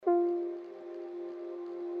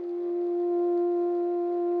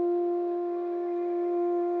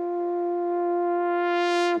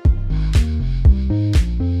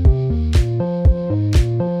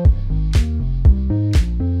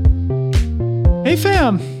Hey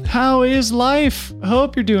fam, how is life?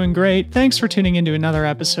 Hope you're doing great. Thanks for tuning into another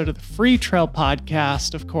episode of the Free Trail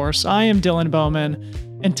Podcast. Of course, I am Dylan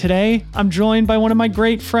Bowman, and today I'm joined by one of my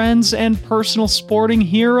great friends and personal sporting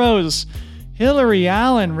heroes. Hillary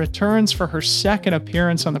Allen returns for her second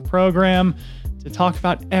appearance on the program to talk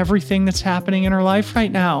about everything that's happening in her life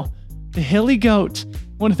right now. The Hilly Goat,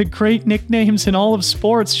 one of the great nicknames in all of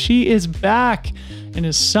sports. She is back. And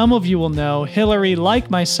as some of you will know, Hillary, like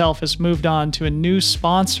myself, has moved on to a new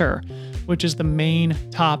sponsor, which is the main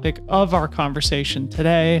topic of our conversation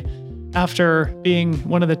today. After being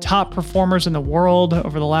one of the top performers in the world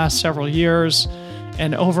over the last several years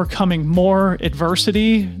and overcoming more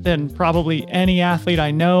adversity than probably any athlete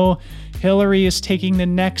I know, Hillary is taking the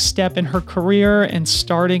next step in her career and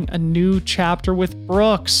starting a new chapter with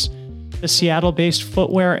Brooks, the Seattle-based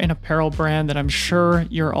footwear and apparel brand that I'm sure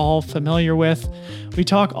you're all familiar with. We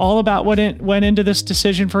talk all about what went into this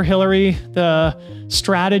decision for Hillary, the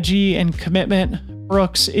strategy and commitment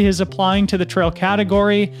Brooks is applying to the trail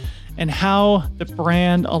category, and how the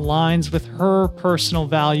brand aligns with her personal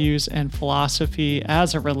values and philosophy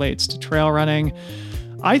as it relates to trail running.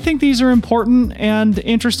 I think these are important and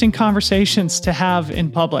interesting conversations to have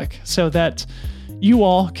in public so that you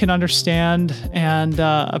all can understand and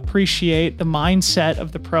appreciate the mindset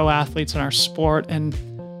of the pro athletes in our sport and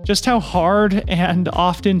just how hard and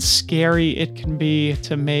often scary it can be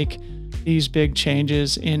to make these big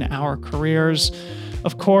changes in our careers.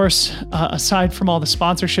 Of course, aside from all the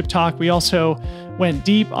sponsorship talk, we also went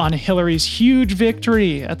deep on Hillary's huge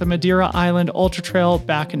victory at the Madeira Island Ultra Trail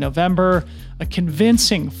back in November, a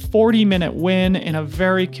convincing 40-minute win in a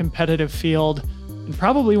very competitive field, and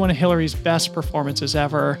probably one of Hillary's best performances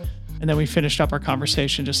ever. And then we finished up our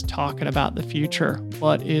conversation just talking about the future.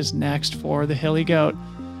 What is next for the Hilly Goat?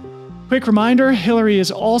 Quick reminder, Hillary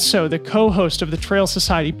is also the co-host of the Trail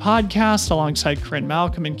Society podcast alongside Corinne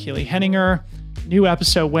Malcolm and Keely Henninger. New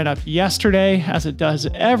episode went up yesterday, as it does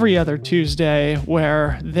every other Tuesday,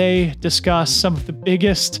 where they discuss some of the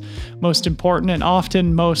biggest, most important, and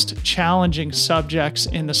often most challenging subjects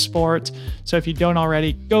in the sport. So if you don't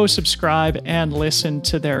already, go subscribe and listen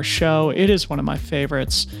to their show. It is one of my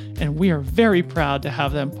favorites, and we are very proud to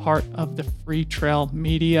have them part of the Free Trail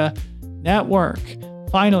Media Network.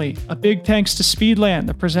 Finally, a big thanks to Speedland,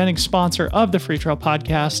 the presenting sponsor of the Free Trail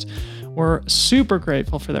Podcast. We're super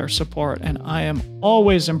grateful for their support, and I am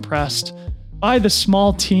always impressed by the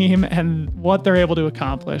small team and what they're able to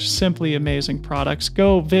accomplish. Simply amazing products.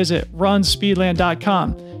 Go visit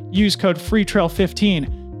runspeedland.com. Use code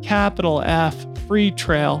FREETRAIL15, capital F,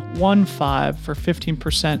 FREETRAIL15 for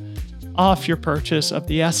 15% off your purchase of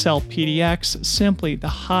the SLPDX, simply the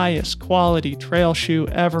highest quality trail shoe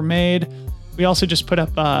ever made. We also just put up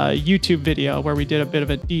a YouTube video where we did a bit of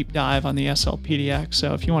a deep dive on the SLPDX.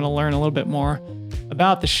 So if you want to learn a little bit more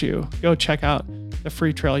about the shoe, go check out the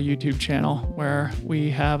Free Trail YouTube channel where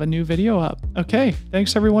we have a new video up. Okay,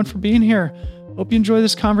 thanks everyone for being here. Hope you enjoy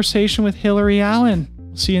this conversation with Hillary Allen.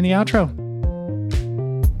 We'll see you in the outro.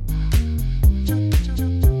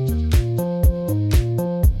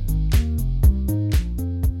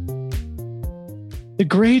 The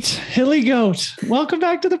great Hilly Goat. Welcome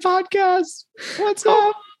back to the podcast. What's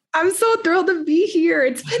up? I'm so thrilled to be here.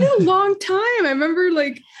 It's been a long time. I remember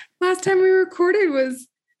last time we recorded was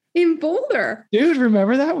in Boulder. Dude,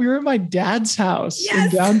 remember that? We were at my dad's house in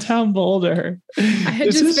downtown Boulder. I had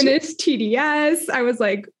just finished TDS.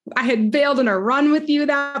 I had bailed on a run with you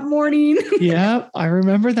that morning. Yeah, I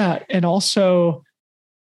remember that. And also,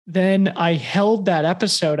 then I held that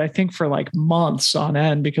episode, I think, for months on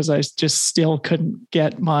end because I just still couldn't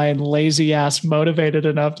get my lazy ass motivated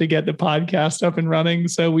enough to get the podcast up and running.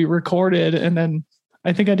 So we recorded, and then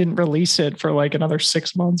I think I didn't release it for another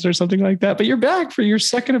 6 months or something like that. But you're back for your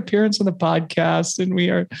second appearance on the podcast, and we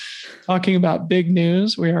are talking about big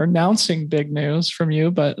news. We are announcing big news from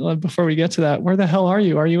you. But before we get to that, where the hell are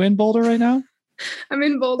you? Are you in Boulder right now? I'm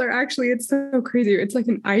in Boulder. Actually, it's so crazy. It's like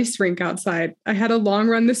an ice rink outside. I had a long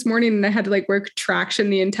run this morning and I had to work traction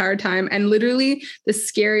the entire time. And literally the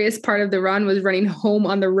scariest part of the run was running home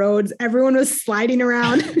on the roads. Everyone was sliding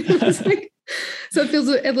around. It was so it feels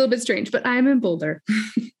a little bit strange, but I'm in Boulder.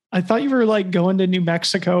 I thought you were going to New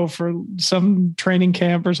Mexico for some training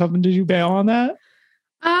camp or something. Did you bail on that?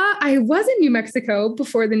 I was in New Mexico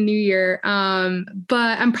before the new year,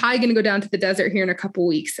 but I'm probably going to go down to the desert here in a couple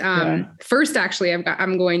weeks. First, actually,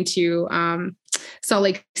 I'm going to Salt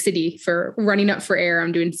Lake City for running up for air.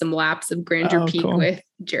 I'm doing some laps of Grandeur Peak with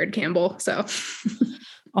Jared Campbell. So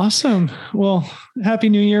awesome. Well, happy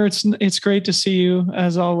New Year. It's great to see you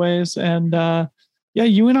as always. And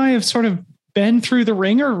you and I have sort of been through the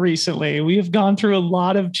ringer recently. We have gone through a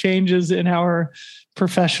lot of changes in our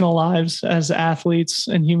professional lives as athletes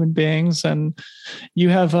and human beings. And you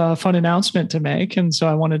have a fun announcement to make. And so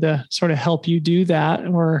I wanted to sort of help you do that.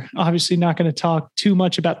 And we're obviously not going to talk too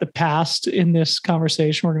much about the past in this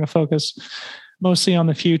conversation. We're going to focus mostly on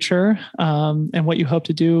the future and what you hope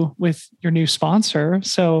to do with your new sponsor.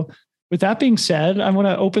 So with that being said, I want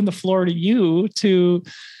to open the floor to you to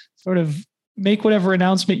sort of make whatever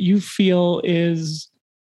announcement you feel is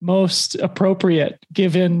most appropriate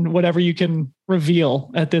given whatever you can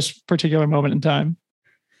reveal at this particular moment in time.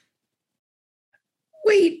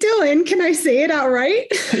 Wait, Dylan, can I say it outright?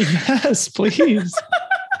 Yes, please.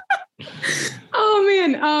 Oh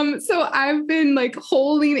man. So I've been like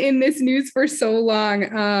holding in this news for so long.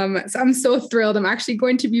 So I'm so thrilled. I'm actually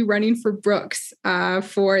going to be running for Brooks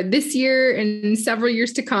for this year and several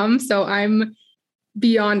years to come. So I'm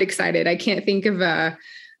beyond excited. I can't think of a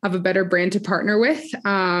better brand to partner with.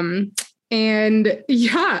 And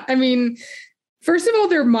yeah, I mean, first of all,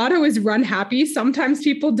 their motto is run happy. Sometimes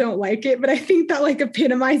people don't like it, but I think that like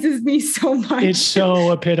epitomizes me so much. It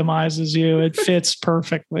so epitomizes you. It fits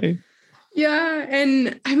perfectly. Yeah.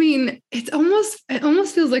 And I mean, it almost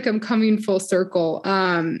feels like I'm coming full circle.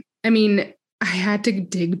 I mean, I had to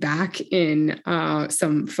dig back in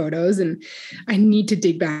some photos and I need to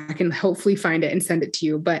dig back and hopefully find it and send it to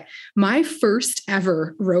you. But my first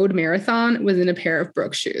ever road marathon was in a pair of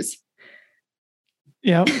Brooks shoes.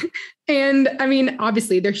 Yeah. And I mean,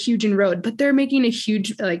 obviously they're huge in road, but they're making a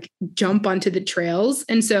huge like jump onto the trails.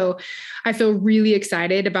 And so I feel really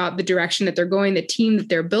excited about the direction that they're going, the team that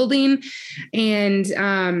they're building. And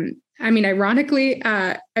I mean, ironically,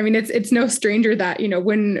 it's no stranger that, you know,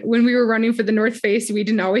 when we were running for the North Face, we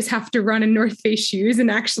didn't always have to run in North Face shoes. And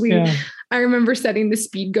actually, I remember setting the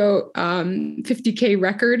Speedgoat 50K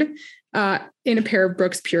record in a pair of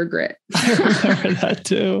Brooks Pure Grit. I remember that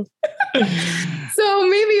too. So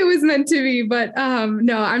maybe it was meant to be, but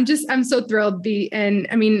no, I'm so thrilled. And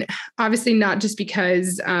I mean, obviously not just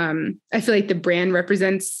because I feel like the brand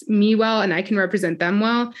represents me well and I can represent them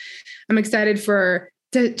well. I'm excited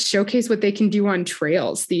to showcase what they can do on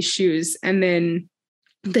trails, these shoes. And then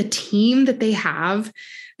the team that they have,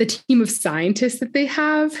 the team of scientists that they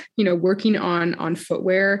have, you know, working on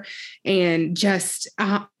footwear and just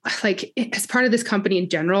like as part of this company in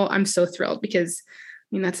general, I'm so thrilled because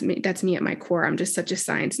I mean, that's me at my core. I'm just such a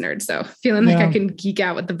science nerd. So feeling like I can geek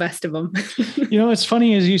out with the best of them. You know, it's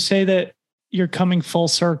funny as you say that you're coming full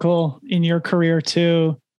circle in your career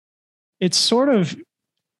too. It sort of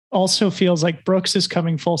also feels like Brooks is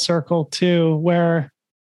coming full circle too, where,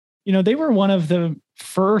 you know, they were one of the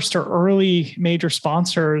first or early major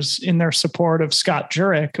sponsors in their support of Scott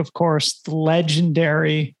Jurek, of course, the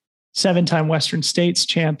legendary 7-time Western States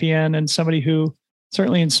champion and somebody who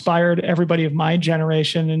certainly inspired everybody of my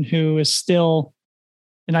generation and who is still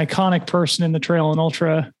an iconic person in the trail and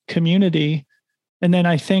ultra community. And then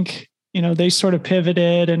I think, you know, they sort of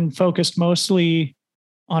pivoted and focused mostly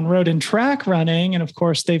on road and track running. And of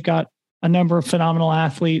course, they've got a number of phenomenal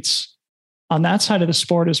athletes on that side of the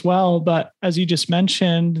sport as well. But as you just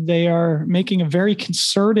mentioned, they are making a very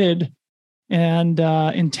concerted and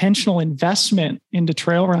intentional investment into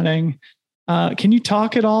trail running. Can you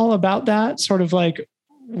talk at all about that? Sort of like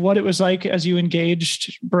what it was like as you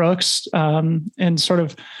engaged Brooks and sort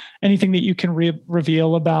of anything that you can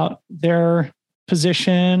reveal about their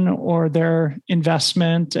position or their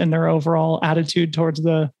investment and their overall attitude towards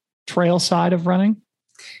the trail side of running?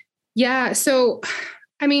 Yeah. So,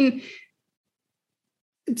 I mean,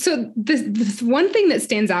 so this one thing that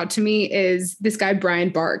stands out to me is this guy, Brian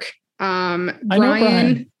Bark.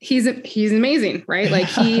 Brian, he's amazing, right? Like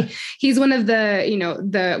he's one of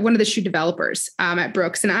the shoe developers at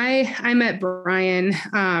Brooks. And I met Brian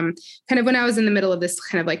kind of when I was in the middle of this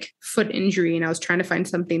kind of like foot injury and I was trying to find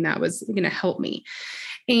something that was going to help me.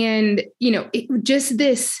 And, you know,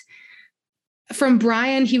 from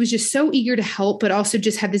Brian, he was just so eager to help, but also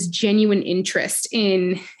just had this genuine interest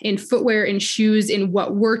in footwear and shoes, in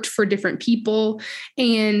what worked for different people.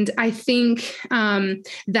 And I think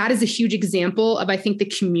that is a huge example of, I think, the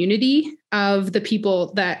community of the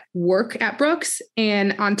people that work at Brooks.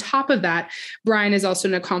 And on top of that, Brian is also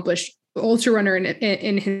an accomplished ultra runner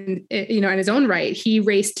in his own right. He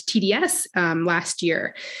raced TDS last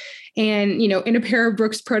year, and, you know, in a pair of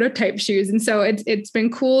Brooks prototype shoes. And so it's been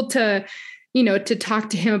cool to talk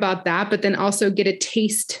to him about that, but then also get a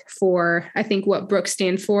taste for, I think, what Brooks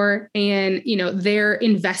stand for and, you know, their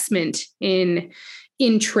investment in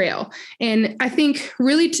trail. And I think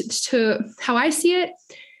really to how I see it,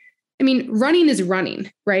 I mean, running is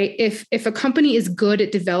running, right? If a company is good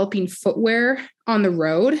at developing footwear on the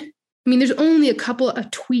road, I mean, there's only a couple of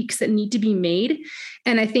tweaks that need to be made.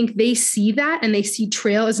 And I think they see that, and they see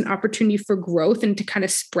trail as an opportunity for growth and to kind of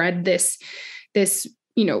spread this,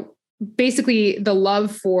 basically the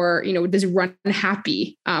love for, this run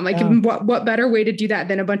happy. What better way to do that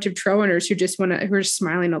than a bunch of trail runners who are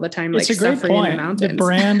smiling all the time, it's like suffering in the mountains. The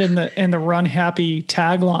brand and the run happy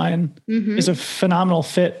tagline is a phenomenal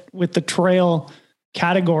fit with the trail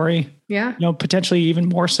category. Yeah. Potentially even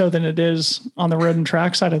more so than it is on the road and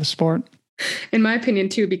track side of the sport. In my opinion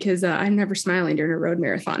too, because I'm never smiling during a road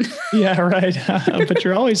marathon. Yeah, right. But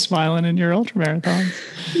you're always smiling in your ultra marathons.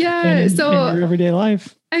 Yeah. In your everyday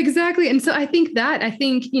life. Exactly. And so I think,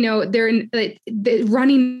 the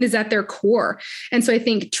running is at their core. And so I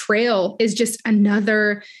think trail is just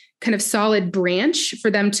another kind of solid branch for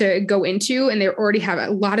them to go into. And they already have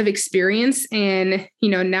a lot of experience. And,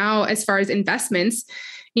 now as far as investments,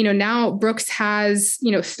 now Brooks has,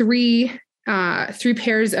 three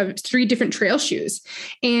different trail shoes,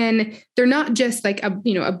 and they're not just like a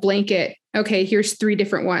blanket. Okay, here's 3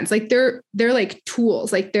 different ones. Like they're like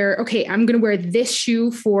tools. Like okay, I'm going to wear this shoe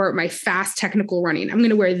for my fast technical running. I'm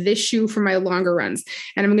going to wear this shoe for my longer runs.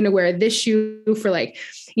 And I'm going to wear this shoe for like,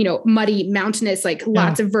 muddy, mountainous, like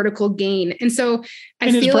lots of vertical gain. And so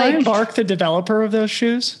I feel like Brian Bark the developer of those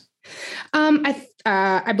shoes?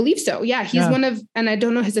 I believe so. Yeah. He's one of, and I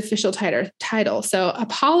don't know his official title. So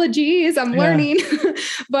apologies, I'm learning,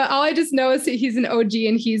 but all I just know is that he's an OG,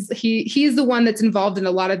 and he's the one that's involved in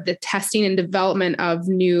a lot of the testing and development of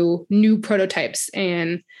new prototypes.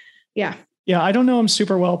 And yeah. I don't know him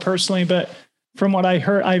super well personally, but from what I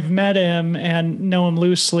heard, I've met him and know him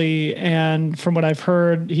loosely. And from what I've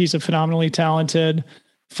heard, he's a phenomenally talented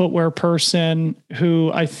footwear person who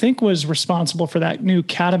I think was responsible for that new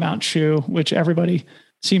Catamount shoe, which everybody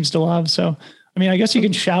seems to love. So, I mean, I guess you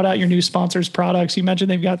can shout out your new sponsors' products. You mentioned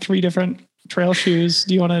they've got 3 different trail shoes.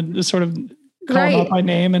 Do you want to sort of call them out by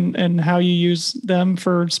name and how you use them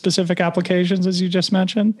for specific applications, as you just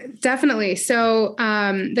mentioned? Definitely. So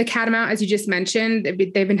the Catamount, as you just mentioned,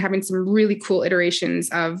 they've been having some really cool iterations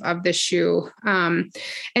of this shoe.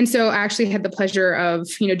 And so I actually had the pleasure of,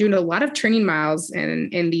 doing a lot of training miles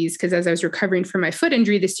in these, because as I was recovering from my foot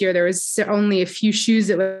injury this year, there was only a few shoes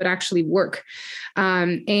that would actually work.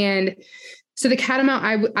 And so the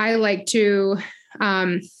Catamount, I like to,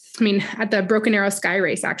 at the Broken Arrow Sky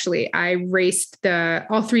Race, actually, I raced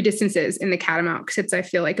all 3 distances in the Catamount, because it's, I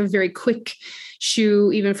feel like, a very quick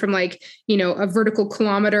shoe, even from like, a vertical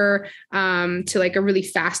kilometer to like a really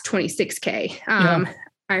fast 26K.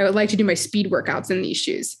 I would like to do my speed workouts in these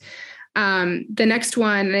shoes. The next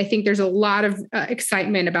one, and I think there's a lot of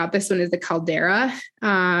excitement about this one, is the Caldera.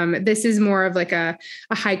 This is more of like a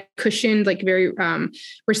high cushioned, like very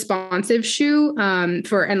responsive shoe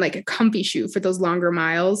and like a comfy shoe for those longer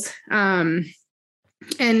miles. And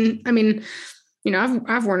I mean,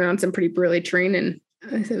 I've worn it on some pretty burly terrain, and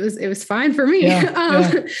it was fine for me.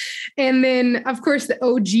 And then of course the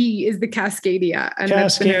OG is the Cascadia. And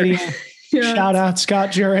Cascadia. Shout out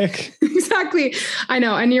Scott Jurek. Exactly. I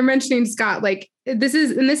know. And you're mentioning Scott, like this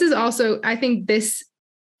is also, I think this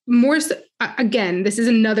more so, again, this is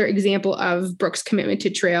another example of Brooks' commitment to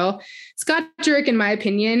trail. Scott Jurek, in my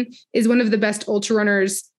opinion, is one of the best ultra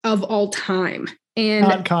runners of all time. And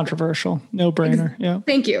not controversial. No brainer. Yeah.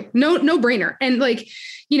 Thank you. No brainer. And like,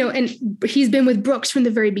 and he's been with Brooks from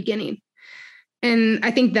the very beginning. And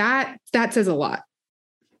I think that says a lot.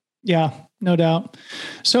 Yeah, no doubt.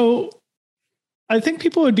 So I think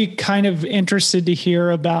people would be kind of interested to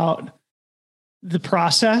hear about the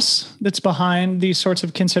process that's behind these sorts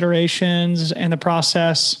of considerations, and the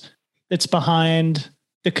process that's behind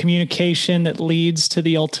the communication that leads to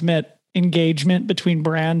the ultimate engagement between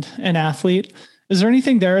brand and athlete. Is there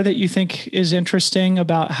anything there that you think is interesting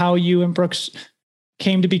about how you and Brooks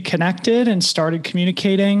came to be connected and started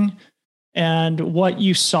communicating, and what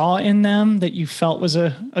you saw in them that you felt was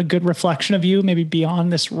a good reflection of you, maybe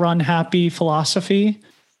beyond this run happy philosophy,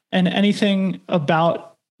 and anything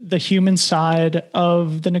about the human side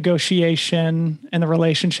of the negotiation and the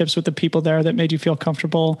relationships with the people there that made you feel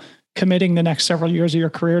comfortable committing the next several years of your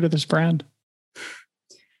career to this brand?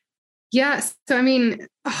 Yes. So, I mean,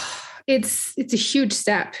 it's a huge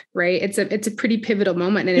step, right? It's a pretty pivotal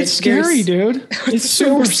moment. And it's scary, dude. It's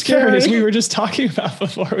super scary, as we were just talking about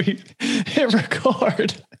before we hit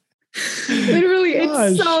record. Literally,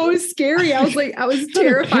 it's so scary. I was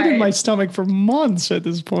terrified. Hit in my stomach for months at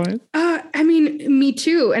this point. I mean, me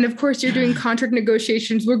too. And of course, you're doing contract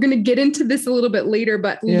negotiations. We're going to get into this a little bit later,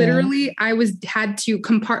 but literally, I had to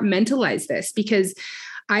compartmentalize this, because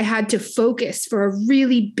I had to focus for a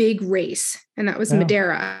really big race, and that was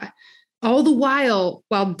Madeira. All the while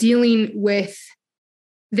dealing with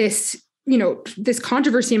this, this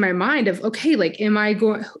controversy in my mind of, okay, like, am I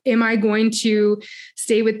going to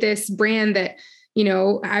stay with this brand that,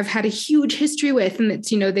 I've had a huge history with, and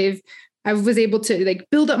it's, I was able to like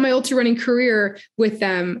build up my ultra running career with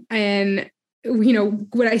them, and,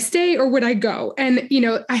 would I stay or would I go? And,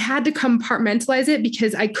 I had to compartmentalize it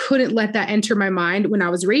because I couldn't let that enter my mind when I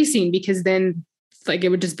was racing, because then like it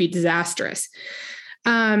would just be disastrous.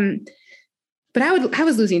 But I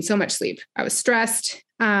was losing so much sleep. I was stressed,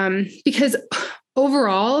 because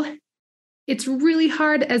overall, it's really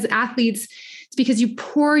hard as athletes. It's because you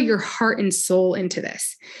pour your heart and soul into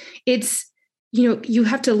this. It's, you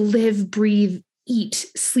have to live, breathe, eat,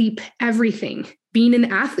 sleep, everything, being an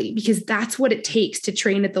athlete, because that's what it takes to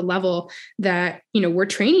train at the level that, we're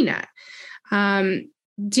training at.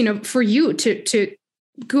 For you to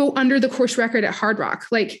go under the course record at Hard Rock,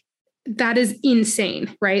 like, that is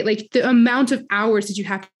insane, right? Like, the amount of hours that you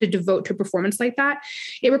have to devote to a performance like that,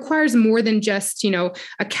 it requires more than just, a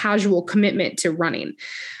casual commitment to running.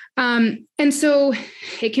 And so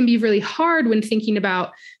it can be really hard when thinking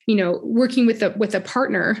about, working with a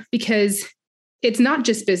partner, because it's not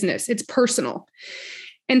just business, it's personal.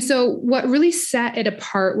 And so what really set it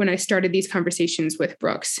apart when I started these conversations with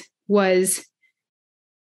Brooks was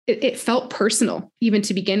it felt personal, even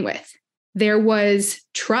to begin with. There was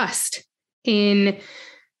trust in,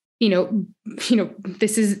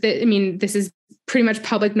 this is pretty much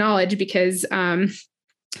public knowledge, because,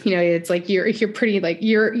 it's like, you're pretty, like,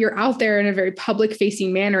 you're out there in a very public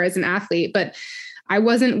facing manner as an athlete, but I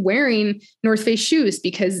wasn't wearing North Face shoes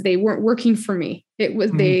because they weren't working for me. It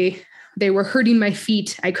was, they were hurting my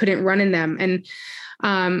feet. I couldn't run in them. And,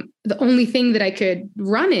 the only thing that I could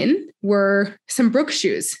run in were some Brooks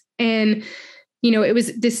shoes. And, it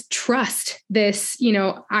was this trust, this,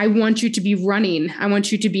 I want you to be running. I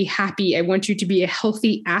want you to be happy. I want you to be a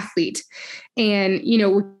healthy athlete. And,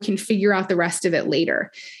 we can figure out the rest of it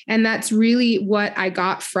later. And that's really what I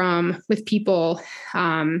got with people,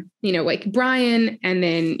 like Brian, and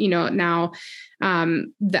then, now,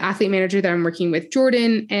 the athlete manager that I'm working with,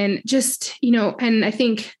 Jordan, and just, and I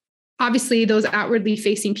think obviously those outwardly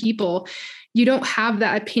facing people, you don't have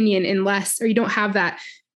that opinion or you don't have that,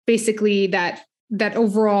 basically that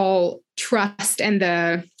overall trust and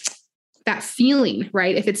that feeling,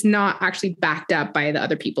 right? If it's not actually backed up by the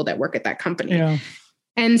other people that work at that company. Yeah.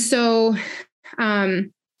 And so,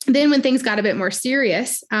 then when things got a bit more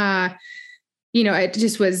serious, it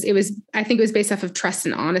think it was based off of trust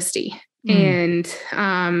and honesty, and,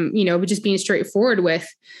 just being straightforward with,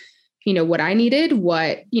 what I needed,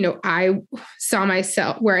 what, I saw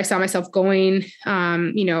myself going,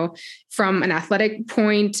 from an athletic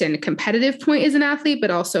point and a competitive point as an athlete, but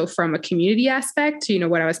also from a community aspect,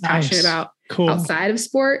 what I was passionate about outside of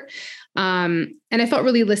sport. And I felt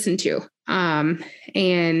really listened to.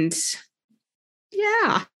 And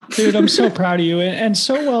yeah. Dude, I'm so proud of you, and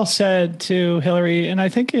so well said too, Hillary. And I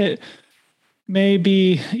think it may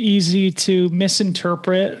be easy to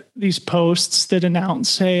misinterpret these posts that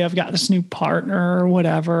announce, hey, I've got this new partner or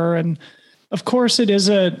whatever. And of course it is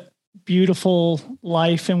a beautiful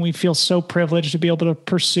life, and we feel so privileged to be able to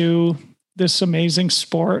pursue this amazing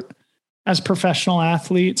sport as professional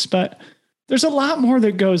athletes. But there's a lot more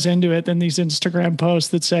that goes into it than these Instagram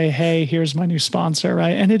posts that say, hey, here's my new sponsor,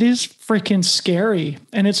 right? And it is freaking scary,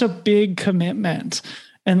 and it's a big commitment.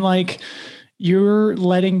 And like, you're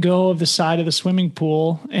letting go of the side of the swimming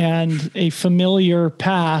pool and a familiar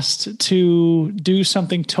past to do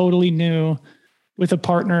something totally new with a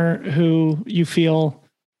partner who you feel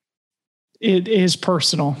it is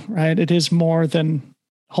personal, right? It is more than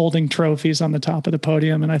holding trophies on the top of the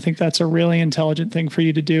podium. And I think that's a really intelligent thing for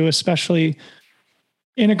you to do, especially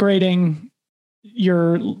integrating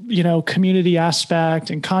your, community aspect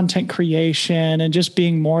and content creation and just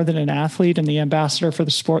being more than an athlete and the ambassador for the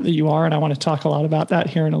sport that you are. And I want to talk a lot about that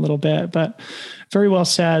here in a little bit, but very well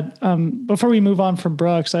said. Before we move on from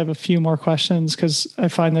Brooks, I have a few more questions because I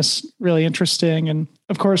find this really interesting. And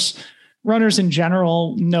of course, runners in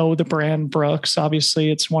general know the brand Brooks.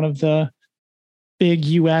 Obviously, it's one of the big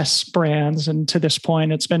US brands. And to this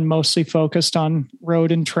point, it's been mostly focused on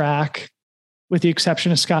road and track, with the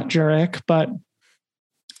exception of Scott Jurek. But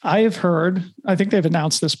I have heard, I think they've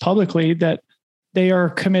announced this publicly, that they are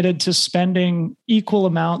committed to spending equal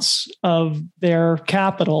amounts of their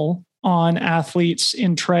capital on athletes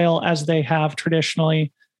in trail as they have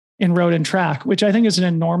traditionally in road and track, which I think is an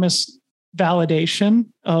enormous validation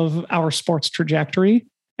of our sport's trajectory.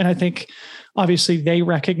 And I think obviously they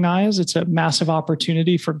recognize it's a massive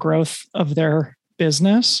opportunity for growth of their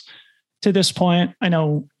business. To this point, I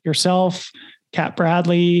know yourself, Kat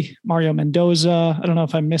Bradley, Mario Mendoza. I don't know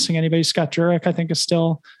if I'm missing anybody. Scott Jurek, I think, is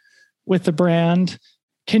still with the brand.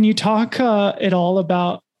 Can you talk at all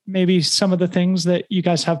about maybe some of the things that you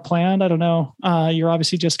guys have planned? I don't know. You're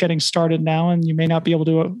obviously just getting started now and you may not be able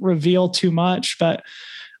to reveal too much, but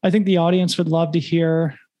I think the audience would love to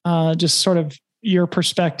hear just sort of your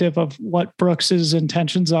perspective of what Brooks's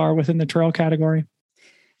intentions are within the trail category.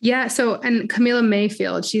 Yeah. So, and Camila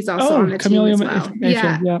Mayfield, she's also on the team as well.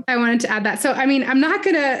 Yeah. I wanted to add that. So, I mean, I'm not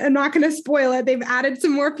gonna spoil it. They've added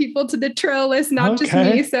some more people to the trail list, not just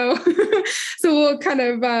me. So, we'll kind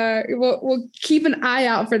of, we'll keep an eye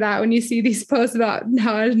out for that when you see these posts about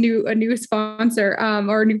how a new sponsor,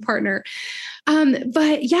 or a new partner.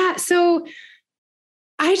 But yeah, so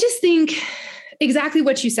I just think exactly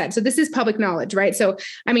what you said. So this is public knowledge, right? So,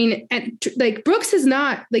 I mean, like Brooks has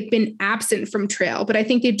not like been absent from trail, but I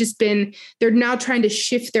think they're now trying to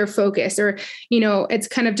shift their focus, or, it's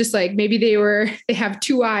kind of just like maybe they have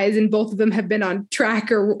two eyes and both of them have been on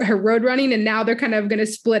track or road running. And now they're kind of going to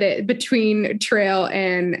split it between trail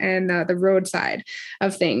and the road side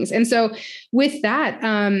of things. And so with that,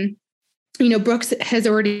 Brooks has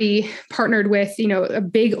already partnered with, a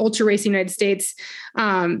big ultra race in the United States,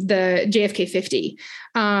 the JFK 50.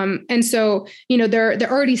 And so,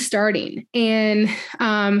 they're already starting. And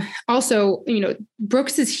also,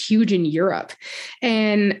 Brooks is huge in Europe.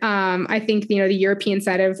 And I think, the European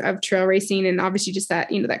side of trail racing, and obviously just that,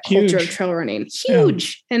 that culture of trail running,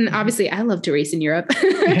 huge. Yeah. And obviously I love to race in Europe.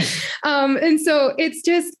 And so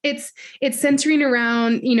it's centering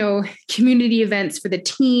around, community events for the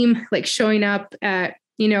team, like showing up at,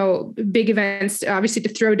 big events, obviously to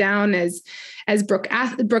throw down as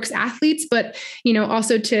Brooks athletes, but,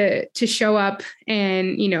 also to show up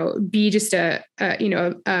and, be just an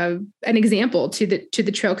example to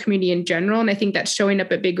the trail community in general. And I think that's showing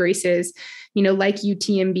up at big races, like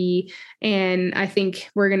UTMB. And I think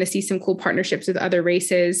we're going to see some cool partnerships with other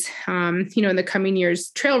races, in the coming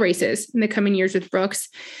years, trail races in the coming years with Brooks.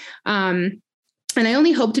 And I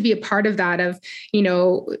only hope to be a part of that, of,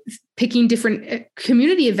 picking different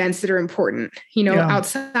community events that are important,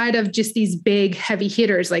 outside of just these big heavy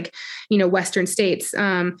hitters, like, Western States,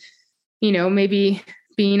 maybe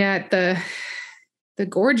being at the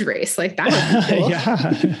Gorge race, like that would be cool.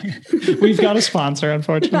 Yeah. We've got a sponsor,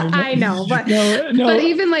 unfortunately. I know, but but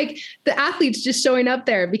even like the athletes just showing up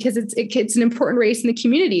there because it's an important race in the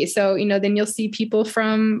community. So, then you'll see people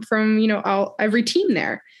from every team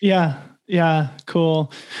there. Yeah. Yeah.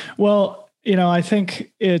 Cool. Well, I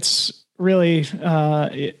think it's really,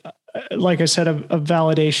 like I said, a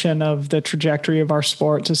validation of the trajectory of our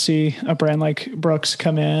sport to see a brand like Brooks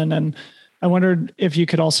come in. And I wondered if you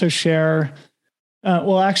could also share,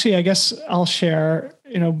 actually, I guess I'll share,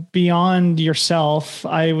 beyond yourself,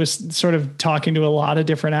 I was sort of talking to a lot of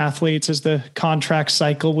different athletes as the contract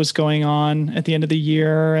cycle was going on at the end of the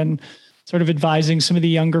year, and sort of advising some of the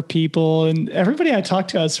younger people, and everybody I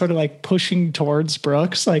talked to, I was sort of like pushing towards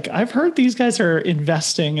Brooks. Like, I've heard these guys are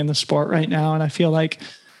investing in the sport right now. And I feel like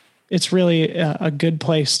it's really a good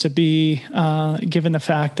place to be, given the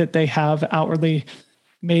fact that they have outwardly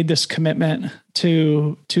made this commitment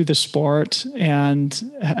to the sport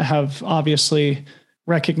and have obviously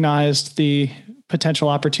recognized the potential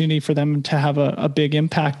opportunity for them to have a big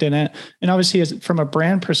impact in it. And obviously, from a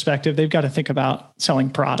brand perspective, they've got to think about selling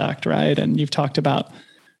product, right? And you've talked about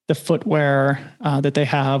the footwear that they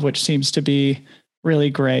have, which seems to be really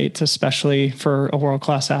great, especially for a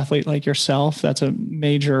world-class athlete like yourself. That's a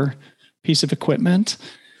major piece of equipment.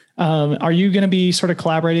 Are you going to be sort of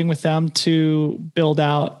collaborating with them to build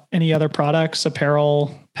out any other products,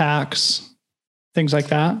 apparel, packs, things like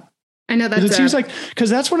that? I know it seems like, because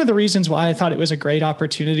that's one of the reasons why I thought it was a great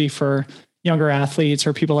opportunity for younger athletes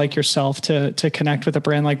or people like yourself to connect with a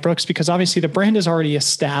brand like Brooks, because obviously the brand is already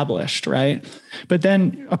established, right? But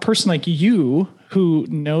then a person like you, who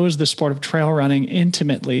knows the sport of trail running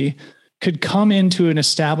intimately, could come into an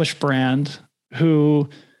established brand who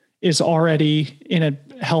is already in a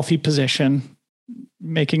healthy position,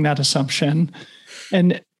 making that assumption,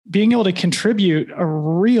 and being able to contribute a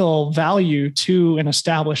real value to an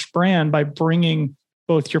established brand by bringing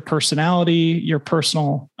both your personality, your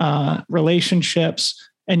personal relationships,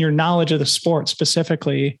 and your knowledge of the sport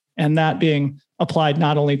specifically, and that being applied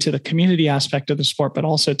not only to the community aspect of the sport, but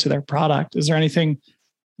also to their product. Is there anything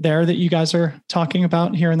there that you guys are talking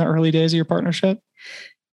about here in the early days of your partnership?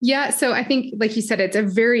 Yeah. So I think, like you said, it's a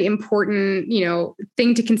very important,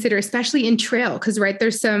 thing to consider, especially in trail, because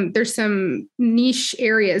there's some niche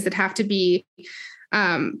areas that have to be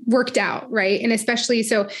worked out. Right. And especially,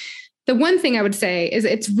 so The one thing I would say is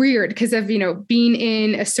it's weird because of, being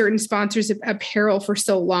in a certain sponsor's apparel for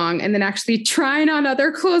so long and then actually trying on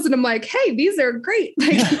other clothes. And I'm like, hey, these are great.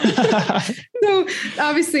 Like, so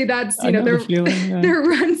obviously that's, their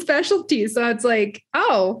run specialty. So it's like,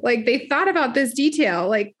 oh, like they thought about this detail,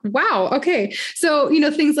 like, wow. Okay. So,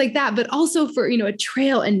 things like that, but also for, a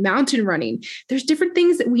trail and mountain running, there's different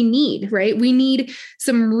things that we need, right? We need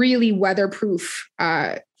some really weatherproof,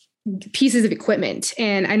 pieces of equipment.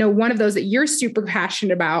 And I know one of those that you're super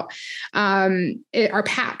passionate about are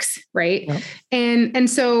packs, right? Yep. And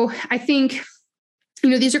so I think,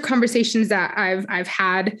 these are conversations that I've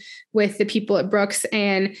had with the people at Brooks,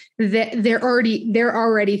 and they're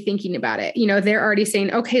already thinking about it. They're already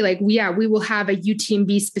saying, okay, like, we will have a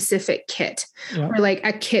UTMB specific kit, or like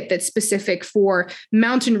a kit that's specific for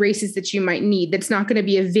mountain races that you might need. That's not going to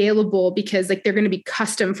be available because like they're going to be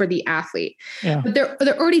custom for the athlete. Yeah. But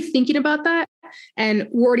they're already thinking about that. And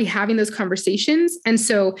we're already having those conversations. And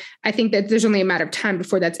so I think that there's only a matter of time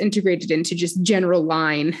before that's integrated into just general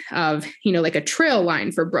line of, like a trail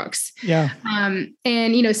line for Brooks. Yeah.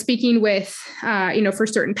 And, speaking with, for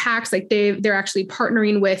certain packs, like they're actually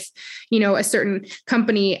partnering with, a certain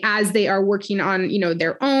company as they are working on,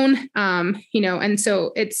 their own, and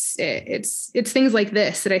so it's things like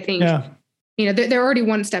this that I think, they're already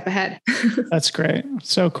one step ahead. That's great.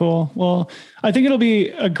 So cool. Well, I think it'll be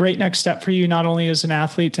a great next step for you, not only as an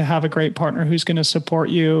athlete to have a great partner who's going to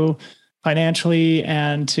support you financially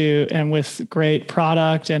and with great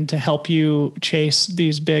product and to help you chase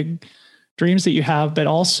these big dreams that you have, but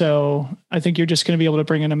also I think you're just going to be able to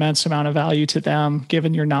bring an immense amount of value to them,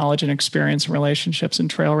 given your knowledge and experience and relationships in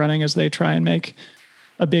trail running as they try and make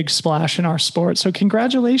a big splash in our sport. So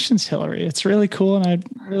congratulations, Hillary. It's really cool. And I'm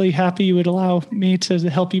really happy you would allow me to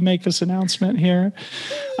help you make this announcement here.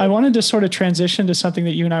 I wanted to sort of transition to something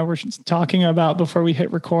that you and I were talking about before we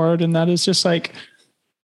hit record. And that is just like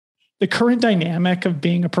the current dynamic of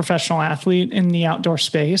being a professional athlete in the outdoor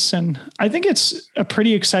space. And I think it's a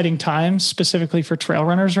pretty exciting time specifically for trail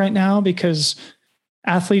runners right now, because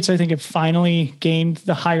athletes, I think, have finally gained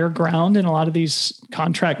the higher ground in a lot of these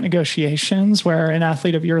contract negotiations, where an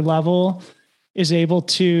athlete of your level is able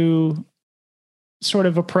to sort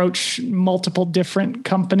of approach multiple different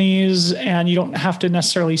companies, and you don't have to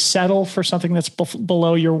necessarily settle for something that's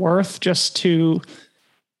below your worth just to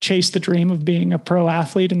chase the dream of being a pro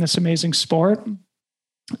athlete in this amazing sport.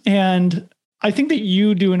 And I think that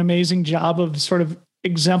you do an amazing job of sort of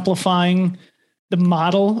exemplifying the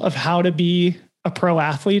model of how to be a pro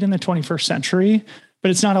athlete in the 21st century, but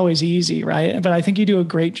it's not always easy, right? But I think you do a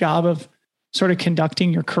great job of sort of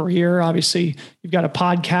conducting your career. Obviously, you've got a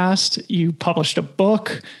podcast, you published a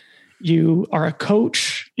book, you are a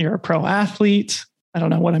coach, you're a pro athlete. I don't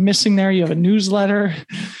know what I'm missing there. You have a newsletter,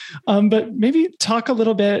 but maybe provide a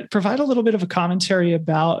little bit of a commentary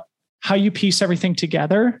about how you piece everything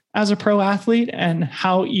together as a pro athlete and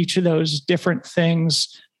how each of those different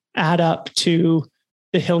things add up to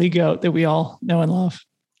the Hilly Goat that we all know and love.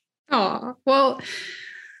 Oh, well,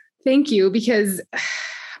 thank you. Because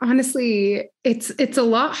honestly, it's a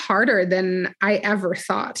lot harder than I ever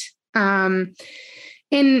thought.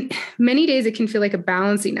 In many days, it can feel like a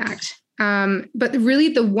balancing act. But really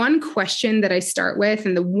the one question that I start with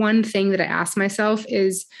and the one thing that I ask myself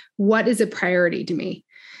is, what is a priority to me?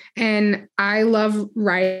 And I love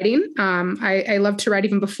writing. I love to write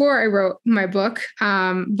even before I wrote my book.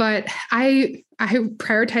 But I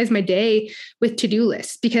prioritize my day with to-do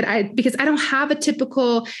lists because I don't have a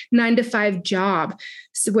typical 9-to-5 job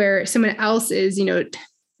where someone else is,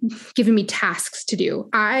 giving me tasks to do.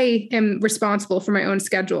 I am responsible for my own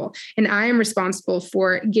schedule, and I am responsible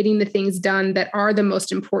for getting the things done that are the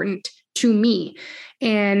most important to me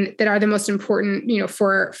and that are the most important,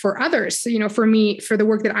 for others, for me, for the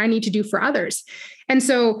work that I need to do for others. And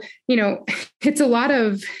so, it's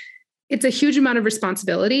a huge amount of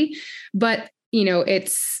responsibility, but,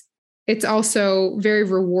 it's also very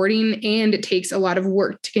rewarding, and it takes a lot of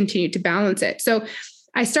work to continue to balance it. So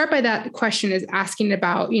I start by that question is asking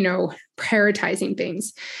about, prioritizing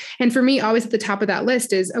things. And for me, always at the top of that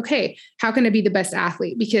list is, okay, how can I be the best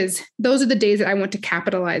athlete? Because those are the days that I want to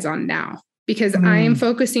capitalize on now, because I am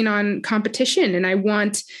focusing on competition and I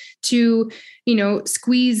want to,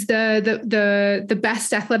 squeeze the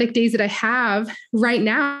best athletic days that I have right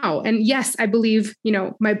now. And yes, I believe,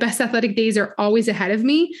 my best athletic days are always ahead of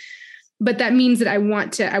me, but that means that I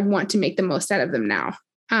want to make the most out of them now.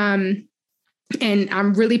 And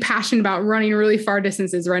I'm really passionate about running really far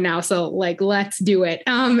distances right now. So let's do it.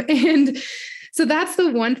 And so that's the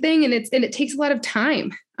one thing. And it takes a lot of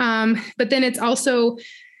time. But then it's also,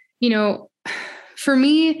 for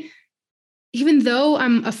me, even though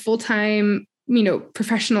I'm a full-time,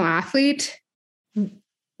 professional athlete,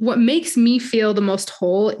 what makes me feel the most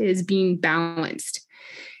whole is being balanced.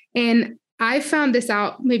 And I found this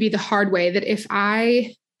out maybe the hard way, that if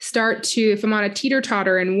I'm on a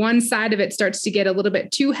teeter-totter and one side of it starts to get a little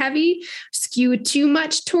bit too heavy, skew too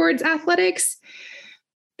much towards athletics,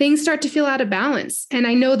 things start to feel out of balance. And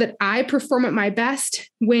I know that I perform at my best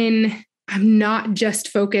when I'm not just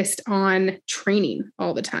focused on training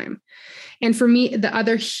all the time. And for me, the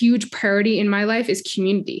other huge priority in my life is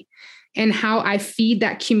community. And how I feed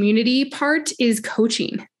that community part is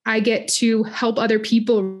coaching. I get to help other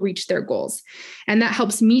people reach their goals. And that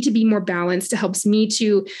helps me to be more balanced. It helps me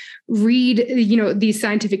to read, these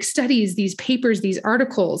scientific studies, these papers, these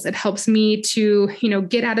articles. It helps me to,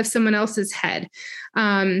 get out of someone else's head.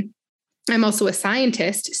 I'm also a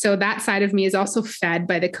scientist. So that side of me is also fed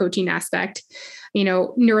by the coaching aspect.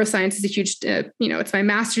 Neuroscience is a huge, it's my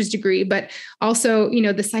master's degree, but also,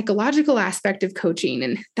 the psychological aspect of coaching.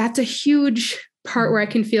 And that's a huge part where I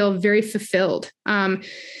can feel very fulfilled.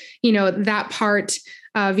 That part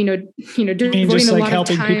of, devoting just a like lot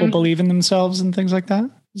helping of time. people believe in themselves and things like that.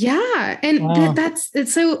 Yeah. And Wow.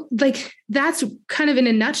 it's so like, that's kind of in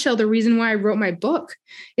a nutshell, the reason why I wrote my book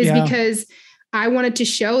is because I wanted to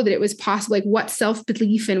show that it was possible, like what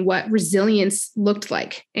self-belief and what resilience looked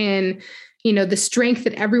like. And, the strength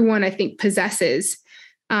that everyone I think possesses,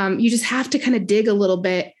 you just have to kind of dig a little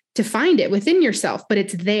bit to find it within yourself, but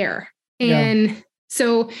it's there. And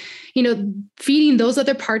so, feeding those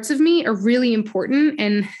other parts of me are really important.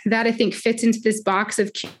 And that I think fits into this box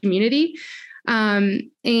of community. But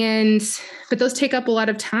those take up a lot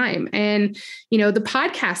of time, and, the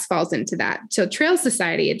podcast falls into that. So Trail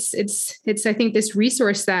Society, it's, I think, this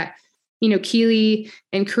resource that, Keely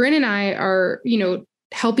and Corinne and I are,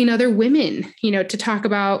 helping other women, to talk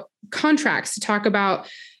about contracts, to talk about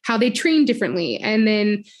how they train differently. And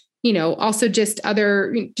then, also just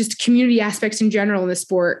community aspects in general in the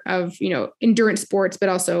sport of, endurance sports, but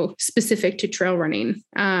also specific to trail running.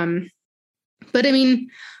 But I mean,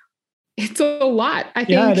 it's a lot. I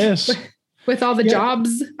think it is. With all the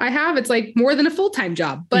jobs I have, it's like more than a full-time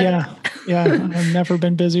job. But I've never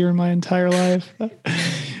been busier in my entire life.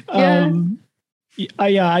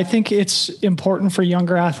 I think it's important for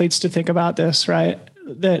younger athletes to think about this, right?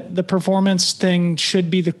 That the performance thing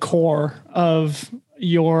should be the core of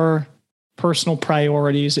your personal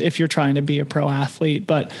priorities if you're trying to be a pro athlete.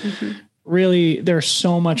 But really, there's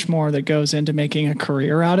so much more that goes into making a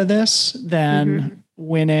career out of this than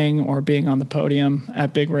winning or being on the podium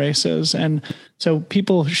at big races. And so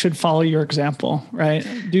people should follow your example, right?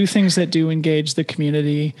 Do things that do engage the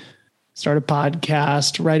community. Start a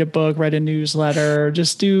podcast, write a book, write a newsletter,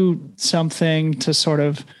 just do something to sort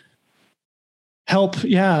of help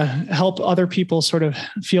other people sort of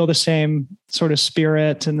feel the same sort of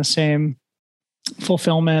spirit and the same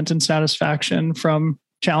fulfillment and satisfaction from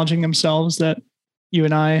challenging themselves that you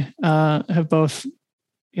and I have both,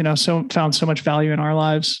 found so much value in our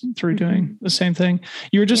lives through doing the same thing.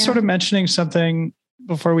 You were just sort of mentioning something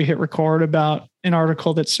before we hit record about an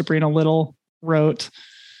article that Sabrina Little wrote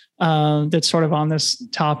that's sort of on this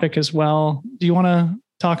topic as well. Do you want to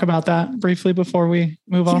talk about that briefly before we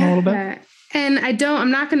move on a little bit? And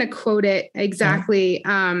I'm not going to quote it exactly.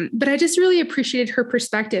 But I just really appreciated her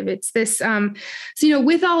perspective. It's this,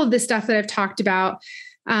 with all of this stuff that I've talked about,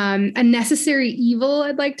 a necessary evil,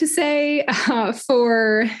 I'd like to say,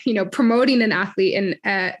 for, promoting an athlete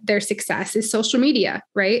and their success is social media,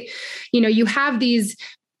 right? You have these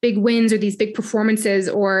big wins or these big performances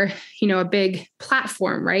or, a big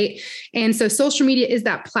platform, right? And so social media is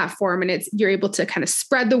that platform, and you're able to kind of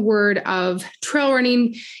spread the word of trail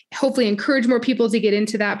running, hopefully encourage more people to get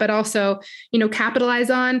into that, but also, capitalize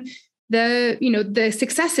on the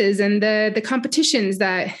successes and the competitions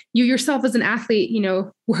that you yourself as an athlete,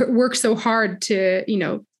 work so hard to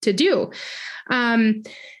do.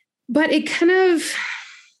 But it kind of,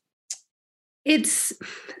 it's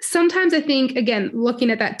sometimes I think, again,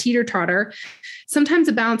 looking at that teeter-totter, sometimes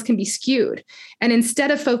the balance can be skewed. And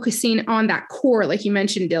instead of focusing on that core, like you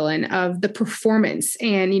mentioned, Dylan, of the performance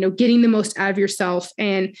and, getting the most out of yourself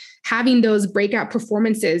and having those breakout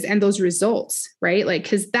performances and those results, right? Like,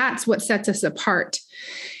 because that's what sets us apart.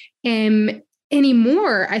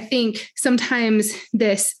 Anymore, I think sometimes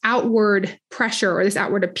this outward pressure or this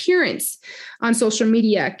outward appearance on social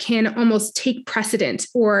media can almost take precedent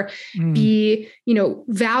or be,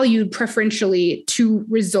 valued preferentially to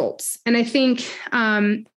results. And I think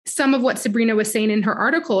some of what Sabrina was saying in her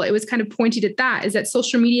article, it was kind of pointed at that, is that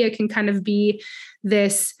social media can kind of be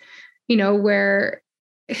this, where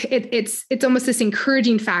it's almost this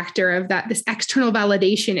encouraging factor of that, this external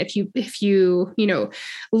validation. If you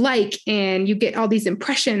like, and you get all these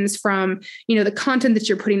impressions from, the content that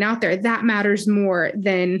you're putting out there, that matters more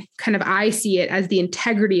than kind of, I see it as the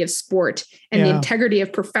integrity of sport and the integrity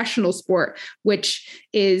of professional sport, which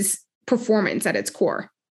is performance at its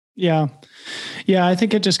core. Yeah. Yeah. I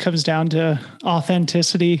think it just comes down to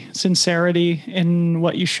authenticity, sincerity in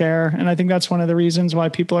what you share. And I think that's one of the reasons why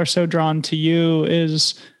people are so drawn to you,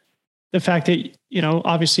 is the fact that,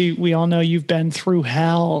 obviously we all know you've been through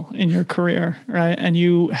hell in your career, right? And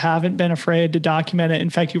you haven't been afraid to document it. In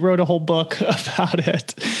fact, you wrote a whole book about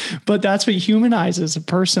it, but that's what humanizes a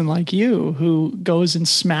person like you, who goes and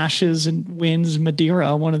smashes and wins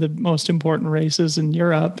Madeira, one of the most important races in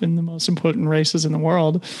Europe and the most important races in the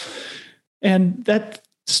world. And that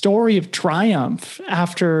story of triumph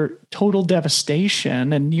after total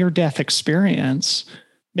devastation and near-death experience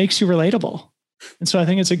makes you relatable. And so I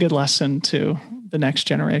think it's a good lesson to the next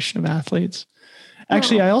generation of athletes.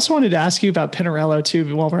 Actually, I also wanted to ask you about Pinarello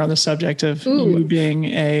too, while we're on the subject of you being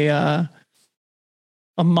a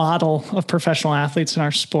model of professional athletes in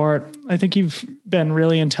our sport. I think you've been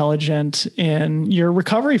really intelligent in your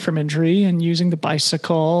recovery from injury and using the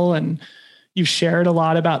bicycle, and you've shared a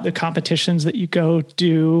lot about the competitions that you go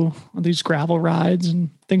do, these gravel rides and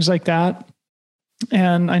things like that.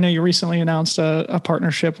 And I know you recently announced a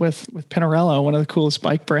partnership with Pinarello, one of the coolest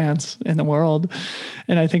bike brands in the world.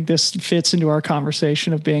 And I think this fits into our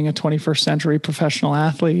conversation of being a 21st century professional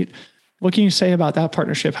athlete. What can you say about that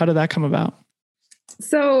partnership? How did that come about?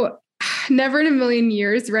 So never in a million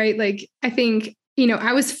years, right? Like, I think,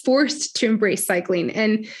 I was forced to embrace cycling.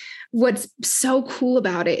 And what's so cool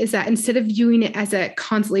about it is that instead of viewing it as a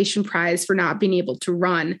consolation prize for not being able to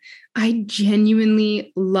run, I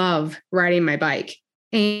genuinely love riding my bike.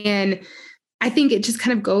 And I think it just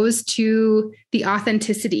kind of goes to the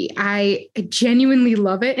authenticity. I genuinely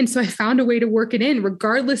love it. And so I found a way to work it in,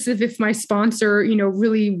 regardless of if my sponsor,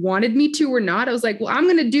 really wanted me to or not. I was like, well, I'm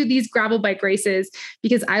going to do these gravel bike races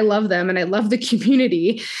because I love them and I love the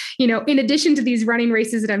community, in addition to these running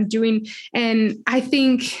races that I'm doing. And I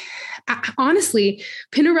think, honestly,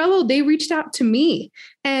 Pinarello, they reached out to me,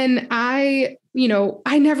 and I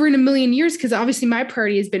never in a million years, because obviously my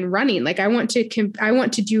priority has been running. Like, I want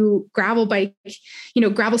to do gravel bike,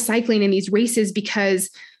 gravel cycling in these races because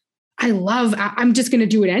I'm just going to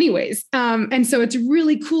do it anyways. And so it's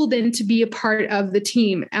really cool then to be a part of the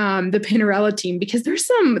team, the Pinarello team, because there's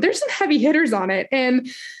some heavy hitters on it. And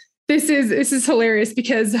this is hilarious,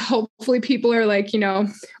 because hopefully people are like,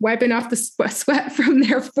 wiping off the sweat from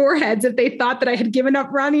their foreheads if they thought that I had given up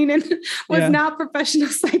running and was not professional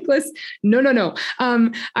cyclist. No.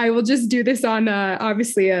 I will just do this on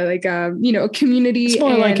obviously a community. It's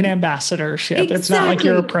more like an ambassadorship. Exactly. It's not like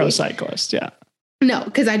you're a pro cyclist. Yeah. No,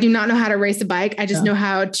 because I do not know how to race a bike. I just know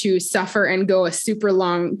how to suffer and go a super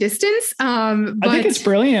long distance. But I think it's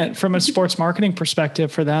brilliant from a sports marketing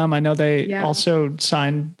perspective for them. I know they also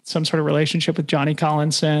signed some sort of relationship with Johnny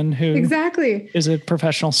Collinson, who is a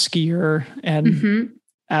professional skier and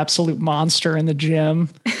absolute monster in the gym.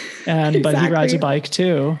 And but he rides a bike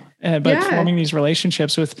too. But forming these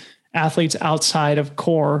relationships with athletes outside of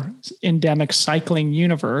core endemic cycling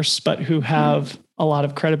universe, but who have a lot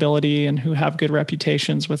of credibility and who have good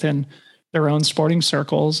reputations within their own sporting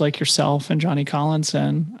circles, like yourself and Johnny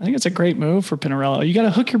Collinson. I think it's a great move for Pinarello. You got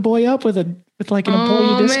to hook your boy up with an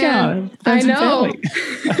employee discount. I know.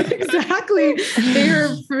 Exactly.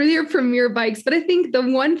 They're premier bikes. But I think the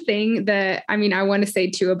one thing that, I want to say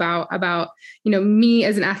too about, me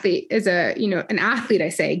as an athlete, an athlete, I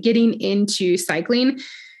say, getting into cycling.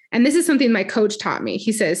 And this is something my coach taught me.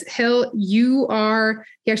 He says, Hill, he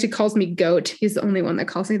actually calls me GOAT. He's the only one that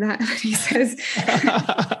calls me that. He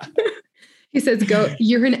says, GOAT,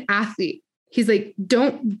 you're an athlete. He's like,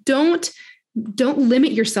 don't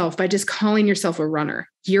limit yourself by just calling yourself a runner.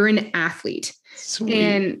 You're an athlete. Sweet.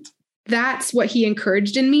 And that's what he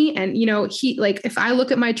encouraged in me. And, he, like, if I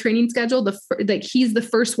look at my training schedule, he's the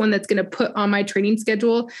first one that's going to put on my training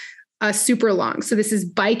schedule super long. So this is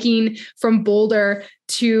biking from Boulder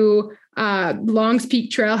to Longs Peak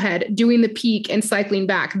Trailhead, doing the peak and cycling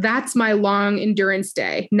back. That's my long endurance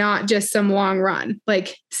day, not just some long run.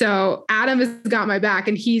 So Adam has got my back,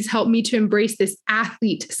 and he's helped me to embrace this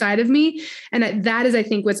athlete side of me. And that is, I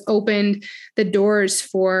think, what's opened the doors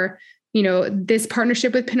for, this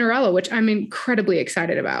partnership with Pinarello, which I'm incredibly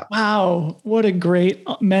excited about. Wow. What a great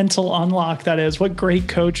mental unlock that is. What great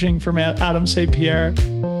coaching from Adam St. Pierre.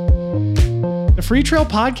 The Free Trail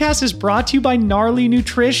Podcast is brought to you by Gnarly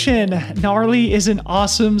Nutrition. Gnarly is an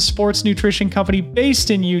awesome sports nutrition company based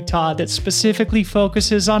in Utah that specifically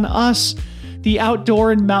focuses on us, the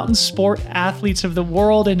outdoor and mountain sport athletes of the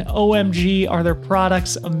world, and OMG are their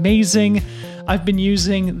products amazing. I've been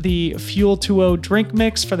using the Fuel 2.0 drink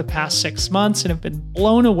mix for the past 6 months and have been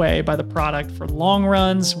blown away by the product for long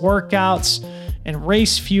runs, workouts, and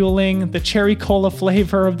race fueling. The cherry cola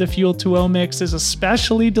flavor of the Fuel 2.0 mix is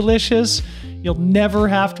especially delicious. You'll never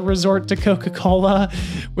have to resort to Coca-Cola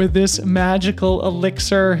with this magical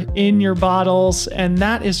elixir in your bottles. And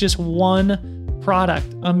that is just one product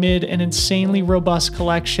amid an insanely robust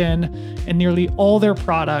collection, and nearly all their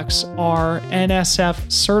products are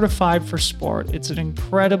NSF certified for sport. It's an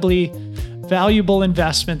incredibly valuable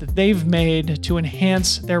investment that they've made to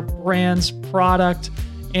enhance their brand's product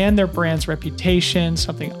and their brand's reputation,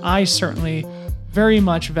 something I certainly very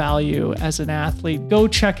much value as an athlete. Go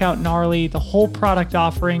check out Gnarly. The whole product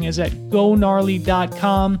offering is at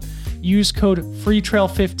gonarly.com. Use code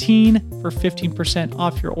FreeTrail15 for 15%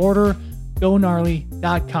 off your order.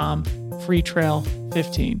 gonarly.com,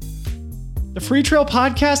 FreeTrail15. The Free Trail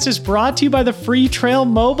Podcast is brought to you by the Free Trail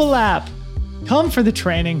mobile app. Come for the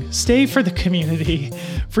training, stay for the community.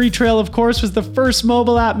 Free Trail, of course, was the first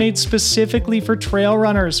mobile app made specifically for trail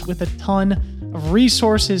runners, with a ton of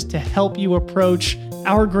resources to help you approach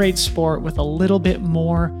our great sport with a little bit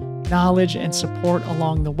more knowledge and support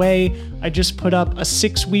along the way. I just put up a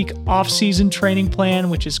 6-week off-season training plan,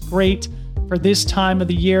 which is great for this time of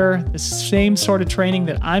the year, the same sort of training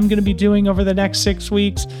that I'm going to be doing over the next 6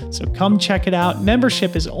 weeks. So come check it out.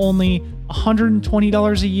 Membership is only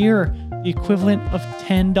 $120 a year, the equivalent of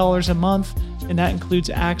 $10 a month. And that includes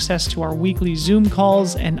access to our weekly Zoom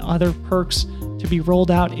calls and other perks to be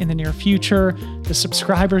rolled out in the near future. The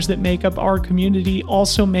subscribers that make up our community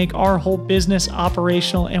also make our whole business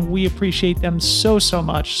operational, and we appreciate them so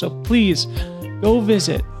much. So please go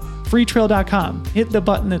visit freetrail.com, hit the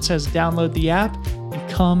button that says download the app, and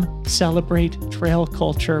come celebrate trail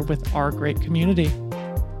culture with our great community.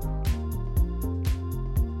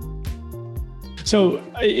 So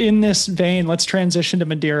in this vein, let's transition to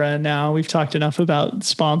Madeira now. We've talked enough about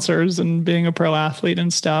sponsors and being a pro athlete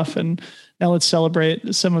and stuff, and now let's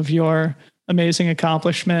celebrate some of your amazing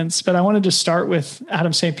accomplishments. But I wanted to start with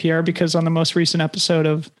Adam St. Pierre, because on the most recent episode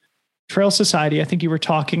of Trail Society, I think you were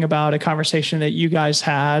talking about a conversation that you guys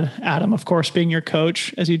had, Adam, of course, being your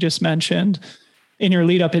coach, as you just mentioned, in your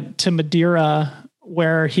lead up to Madeira,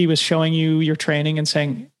 where he was showing you your training and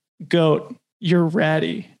saying, "Goat, you're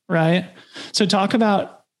ready," right? So talk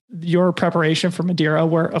about your preparation for Madeira,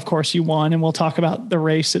 where of course you won, and we'll talk about the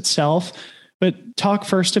race itself, but talk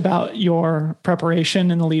first about your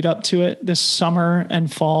preparation in the lead up to it this summer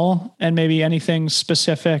and fall, and maybe anything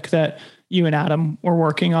specific that you and Adam were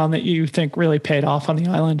working on that you think really paid off on the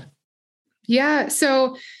island. Yeah.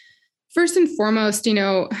 So first and foremost,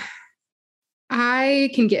 I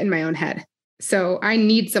can get in my own head. So I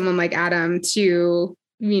need someone like Adam to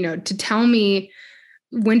tell me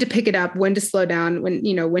when to pick it up, when to slow down,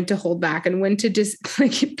 when to hold back, and when to just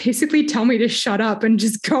basically tell me to shut up and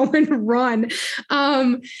just go and run.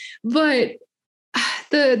 But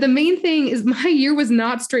the main thing is my year was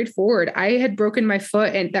not straightforward. I had broken my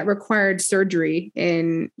foot, and that required surgery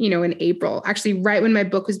in April, actually right when my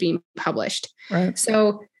book was being published. Right.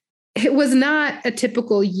 So it was not a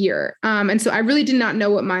typical year. And so I really did not know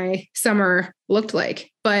what my summer looked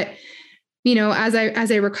like, but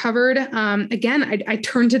as I recovered, again, I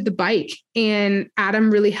turned to the bike, and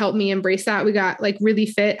Adam really helped me embrace that. We got really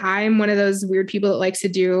fit. I'm one of those weird people that likes to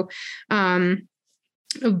do,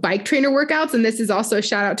 bike trainer workouts. And this is also a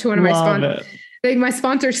shout out to one of my sponsors. My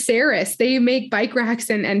sponsor, Ceres, they make bike racks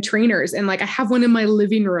and trainers. And I have one in my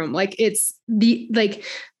living room. It's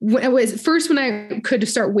when it was first, when I could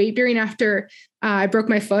start weight bearing after I broke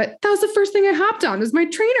my foot, that was the first thing I hopped on, was my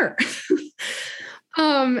trainer.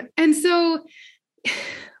 And so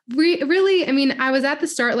really, I was at the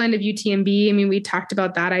start line of UTMB. We talked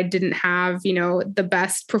about that. I didn't have, the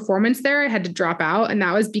best performance there. I had to drop out. And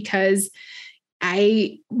that was because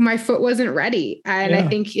my foot wasn't ready. And I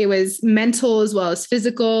think it was mental as well as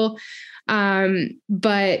physical.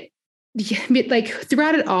 But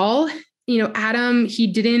throughout it all, Adam, he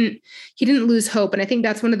didn't lose hope. And I think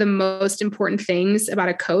that's one of the most important things about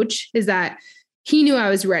a coach, is that he knew I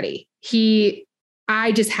was ready.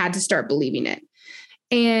 I just had to start believing it.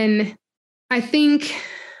 And I think,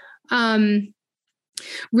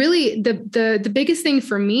 really the biggest thing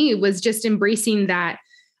for me was just embracing that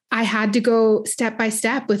I had to go step by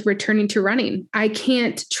step with returning to running. I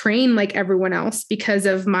can't train like everyone else because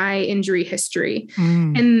of my injury history.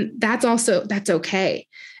 And that's okay.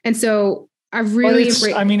 And so I really,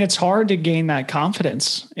 it's hard to gain that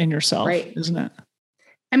confidence in yourself, right? Isn't it?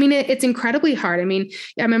 I mean, it's incredibly hard. I mean,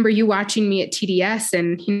 I remember you watching me at TDS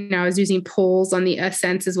and, I was using poles on the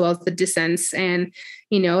ascents as well as the descents. And,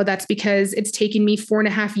 that's because it's taken me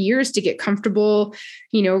 4.5 years to get comfortable,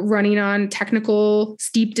 running on technical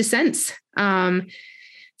steep descents from,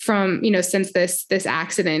 since this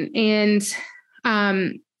accident. And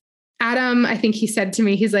Adam, I think he said to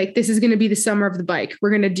me, he's like, this is going to be the summer of the bike. We're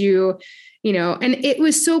going to do, and it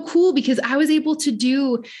was so cool because I was able to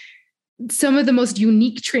do some of the most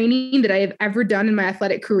unique training that I have ever done in my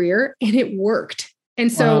athletic career, and it worked.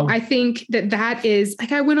 And so I think that is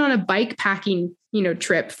like, I went on a bike packing,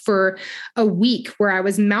 trip for a week where I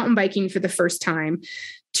was mountain biking for the first time,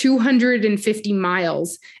 250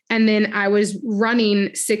 miles. And then I was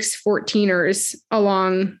running 6 14ers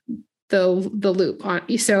along the loop on.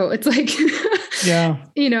 So it's like, yeah,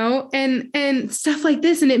 and stuff like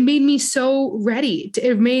this. And it made me so ready.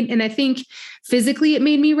 And I think physically it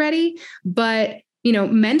made me ready, but,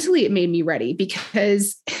 mentally it made me ready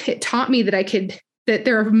because it taught me that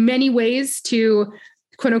there are many ways to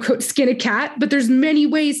quote unquote skin a cat, but there's many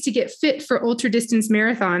ways to get fit for ultra distance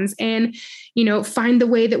marathons and, find the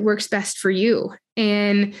way that works best for you.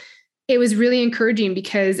 And it was really encouraging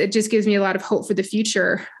because it just gives me a lot of hope for the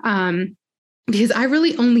future. Because I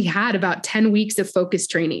really only had about 10 weeks of focus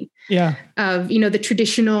training of, the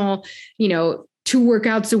traditional, 2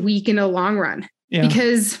 workouts a week in a long run,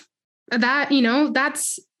 because that,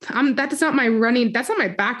 that's not my running. That's not my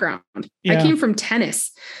background. I came from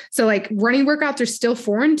tennis. So like running workouts are still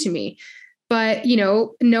foreign to me, but,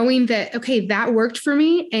 knowing that, okay, that worked for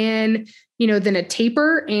me and, then a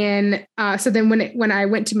taper. And so then when I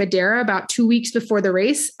went to Madeira about 2 weeks before the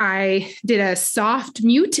race, I did a soft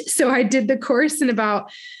mute. So I did the course in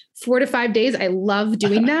about 4 to 5 days. I love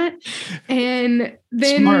doing that. And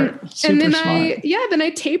then, then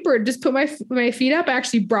I tapered, just put my feet up. I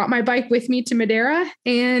actually brought my bike with me to Madeira.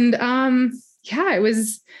 And it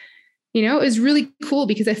was, it was really cool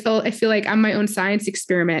because I feel like I'm my own science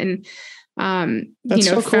experiment and, that's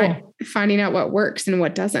so cool. Finding out what works and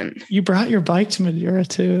what doesn't. You brought your bike to Madeira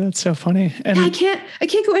too. That's so funny. And I can't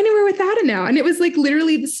go anywhere without it now. And it was like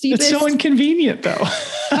literally the steepest. It's so inconvenient though.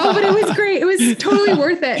 Oh, but it was great. It was totally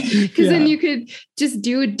worth it. Because then you could just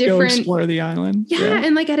do a different. Go explore the island. Yeah.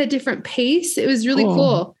 And like at a different pace. It was really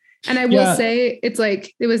cool. And I will say it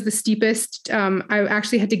was the steepest. I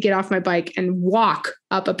actually had to get off my bike and walk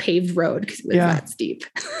up a paved road because it was that steep.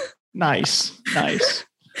 Nice.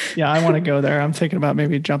 Yeah, I want to go there. I'm thinking about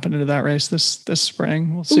maybe jumping into that race this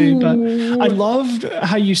spring. We'll see. But I loved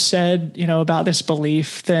how you said, about this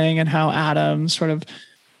belief thing and how Adam sort of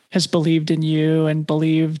has believed in you and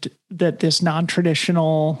believed that this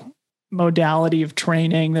non-traditional modality of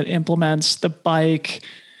training that implements the bike,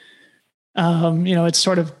 it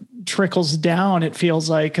sort of trickles down, it feels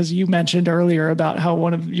like, because you mentioned earlier about how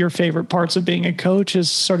one of your favorite parts of being a coach is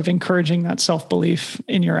sort of encouraging that self-belief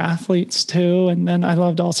in your athletes too. And then I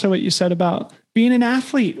loved also what you said about being an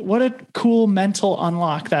athlete. What a cool mental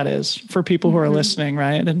unlock that is for people who are listening,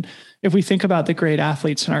 right? And if we think about the great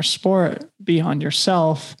athletes in our sport beyond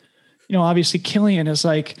yourself, obviously Kilian is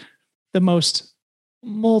like the most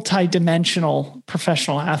multi-dimensional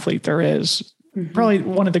professional athlete there is.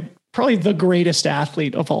 Probably the greatest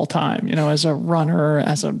athlete of all time, as a runner,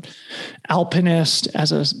 as an alpinist,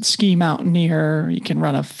 as a ski mountaineer. He can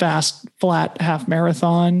run a fast, flat half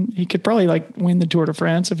marathon. He could probably win the Tour de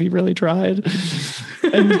France if he really tried.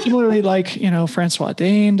 And similarly, Francois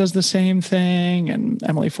Dane does the same thing, and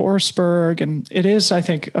Emily Forsberg. And it is, I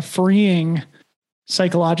think, a freeing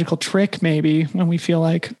psychological trick maybe when we feel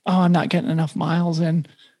like, oh, I'm not getting enough miles in,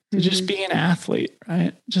 to just be an athlete,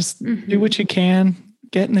 right? Just do what you can.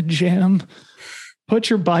 Get in the gym, put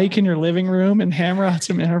your bike in your living room and hammer out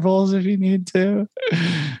some intervals if you need to.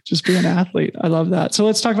 Just be an athlete. I love that. So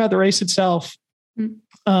let's talk about the race itself.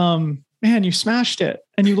 Man, you smashed it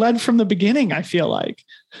and you led from the beginning, I feel like.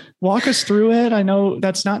 Walk us through it. I know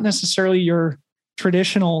that's not necessarily your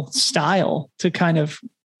traditional style to kind of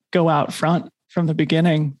go out front from the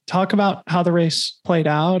beginning. Talk about how the race played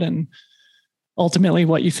out and ultimately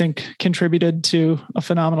what you think contributed to a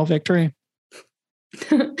phenomenal victory.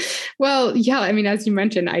 Well, yeah, I mean, as you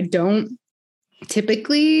mentioned, I don't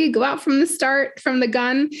typically go out from the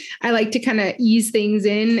gun. I like to kind of ease things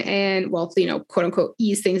in and, quote unquote,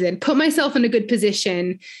 ease things in, put myself in a good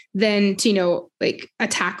position then to,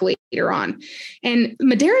 attack later on. And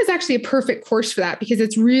Madeira is actually a perfect course for that because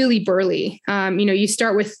it's really burly. You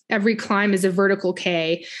start with every climb is a vertical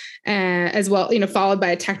K as well, followed by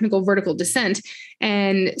a technical vertical descent.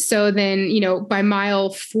 And so then, by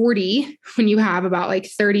mile 40, when you have about like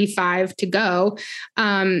 35 to go,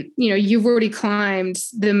 you've already climbed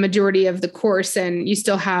the majority of the course and you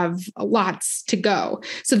still have lots to go.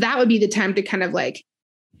 So that would be the time to kind of like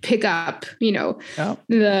pick up,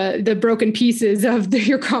 the broken pieces of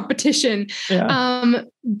your competition. Yeah.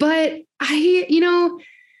 But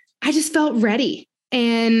I just felt ready,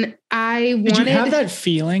 and Did you have that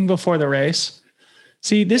feeling before the race?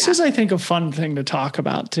 See, this is, I think, a fun thing to talk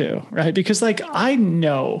about too, right? Because like, I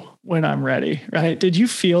know when I'm ready, right? Did you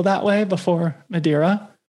feel that way before Madeira?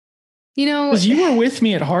 Because you were with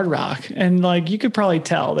me at Hard Rock, and like, you could probably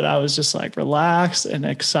tell that I was just like relaxed and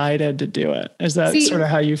excited to do it. Is that sort of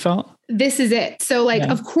how you felt? This is it. So like,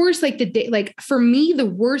 of course, like the day, like for me, the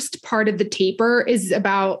worst part of the taper is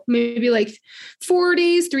about maybe like 3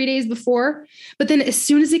 days before. But then as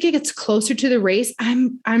soon as it gets closer to the race,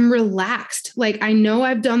 I'm relaxed. Like, I know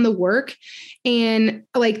I've done the work, and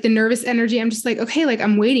like the nervous energy, I'm just like, okay, like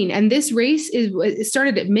I'm waiting. And this race it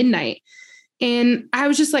started at midnight. And I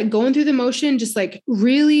was just like going through the motion, just like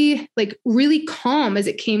really calm as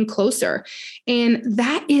it came closer. And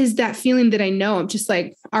that is that feeling that I know. I'm just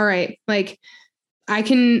like, all right, like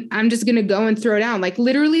I'm just going to go and throw down. Like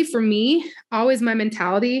literally for me, always my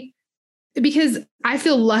mentality, because I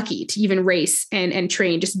feel lucky to even race and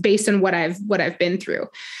train just based on what I've been through.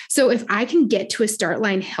 So if I can get to a start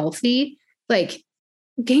line healthy, like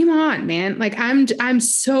game on, man. Like I'm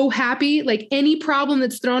so happy. Like any problem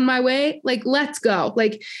that's thrown my way, like, let's go.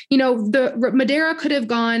 Like, the Madeira could have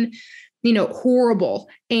gone, horrible.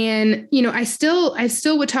 And, I still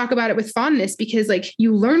would talk about it with fondness, because like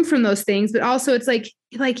you learn from those things, but also it's like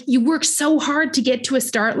you work so hard to get to a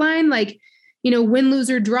start line, like, win,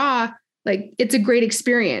 lose or draw, like it's a great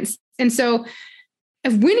experience. And so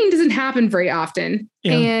if winning doesn't happen very often,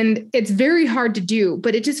 and it's very hard to do,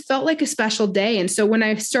 but it just felt like a special day. And so when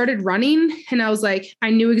I started running and I was like, I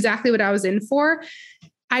knew exactly what I was in for,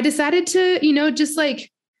 I decided to,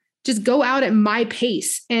 just go out at my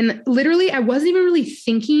pace. And literally, I wasn't even really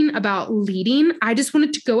thinking about leading. I just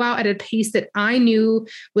wanted to go out at a pace that I knew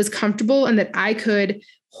was comfortable and that I could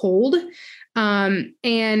hold. And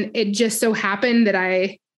it just so happened that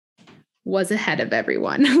I was ahead of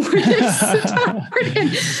everyone.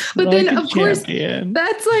 But then of course,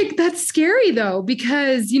 that's scary though,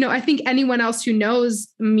 because, I think anyone else who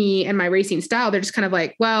knows me and my racing style, they're just kind of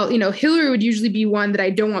like, well, Hillary would usually be one that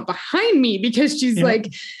I don't want behind me, because she's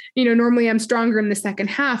like, normally I'm stronger in the second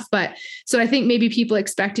half. But so I think maybe people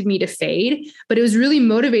expected me to fade, but it was really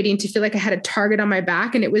motivating to feel like I had a target on my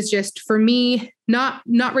back. And it was just for me, not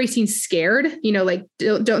racing scared, like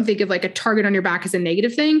don't think of like a target on your back as a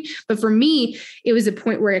negative thing. But for me, it was a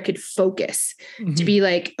point where I could focus to be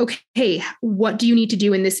like, okay, what do you need to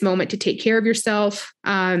do in this moment to take care of yourself?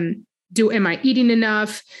 Am I eating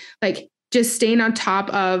enough? Like just staying on top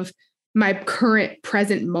of my current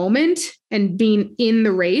present moment and being in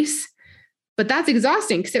the race. But that's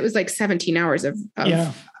exhausting, because it was like 17 hours of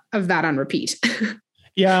that on repeat.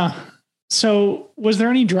 Yeah. So was there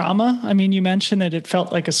any drama? I mean, you mentioned that it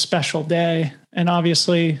felt like a special day, and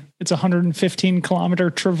obviously it's a 115 kilometer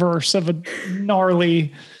traverse of a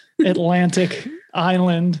gnarly Atlantic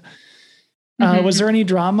island. Was there any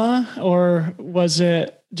drama, or was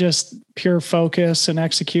it just pure focus and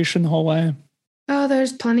execution the whole way? Oh,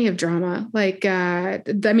 there's plenty of drama. Like, I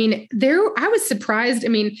was surprised. I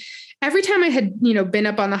mean, every time I had, been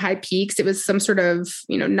up on the high peaks, it was some sort of,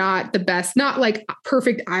 not the best, not like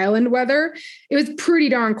perfect island weather. It was pretty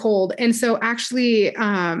darn cold. And so actually,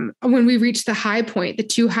 when we reached the high point, the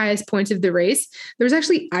 2 highest points of the race, there was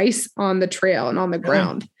actually ice on the trail and on the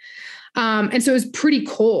ground. And so it was pretty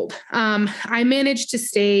cold. I managed to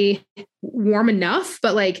stay warm enough,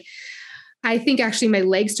 but like, I think actually my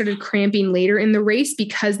legs started cramping later in the race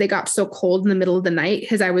because they got so cold in the middle of the night,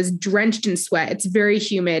 because I was drenched in sweat. It's very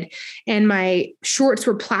humid, and my shorts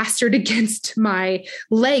were plastered against my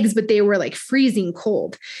legs, but they were like freezing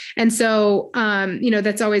cold. And so,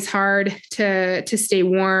 that's always hard to stay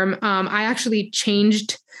warm. I actually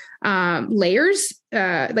changed layers,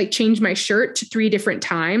 like changed my shirt to 3 different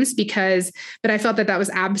times but I felt that was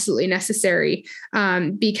absolutely necessary,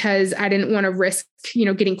 because I didn't want to risk,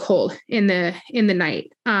 getting cold in the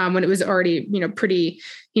night, when it was already, pretty,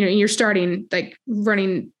 you're starting like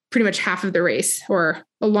running pretty much half of the race or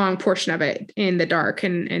a long portion of it in the dark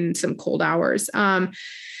and some cold hours.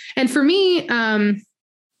 And for me,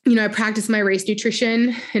 I practiced my race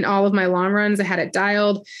nutrition in all of my long runs. I had it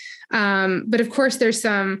dialed. But of course there's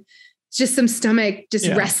some just some stomach,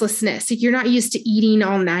 restlessness. Like you're not used to eating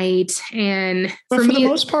all night. And for me, the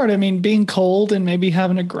most part, I mean, being cold and maybe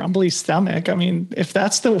having a grumbly stomach. I mean, if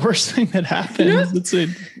that's the worst thing that happens,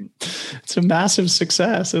 it's a massive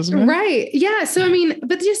success, isn't it? Right. Yeah. So, I mean,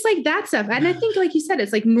 but just like that stuff. And I think, like you said,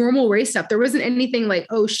 it's like normal race stuff. There wasn't anything like,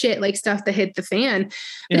 oh shit, like stuff that hit the fan,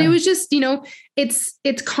 but it was just,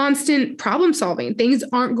 it's constant problem solving. Things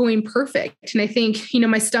aren't going perfect. And I think,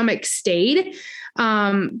 my stomach stayed.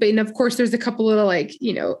 But of course there's a couple little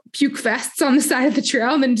puke fests on the side of the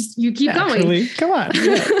trail and then just, you keep going. Come on.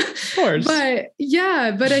 Yeah, of course.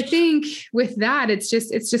 but I think with that, it's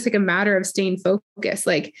just like a matter of staying focused.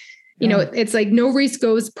 Like, it's like no race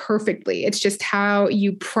goes perfectly. It's just how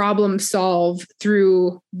you problem solve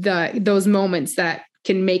through those moments that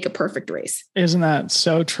can make a perfect race. Isn't that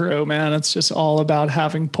so true, man? It's just all about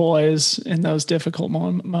having poise in those difficult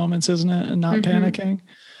moments, isn't it? And not panicking.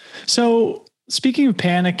 So, speaking of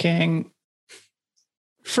panicking,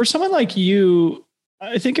 for someone like you,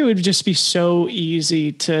 I think it would just be so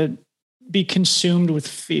easy to be consumed with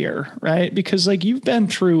fear, right? Because you've been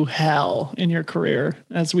through hell in your career,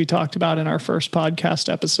 as we talked about in our first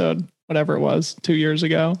podcast episode, whatever it was, 2 years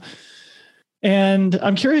ago. And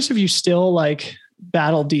I'm curious if you still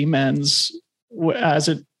battle demons as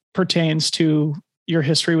it pertains to your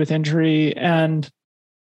history with injury. And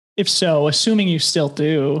if so, assuming you still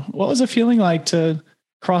do, what was it feeling like to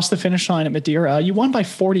cross the finish line at Madeira? You won by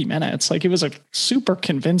 40 minutes. It was a super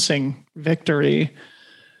convincing victory.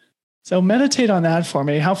 So meditate on that for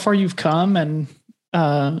me, how far you've come and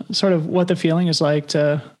sort of what the feeling is like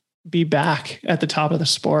to be back at the top of the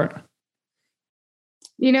sport.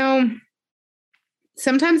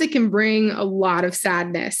 Sometimes it can bring a lot of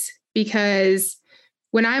sadness because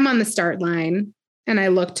when I'm on the start line and I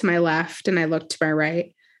look to my left and I look to my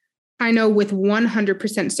right, I know with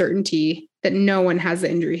 100% certainty that no one has the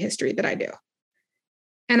injury history that I do.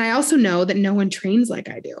 And I also know that no one trains like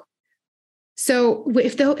I do. So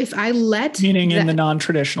if I let... Meaning in the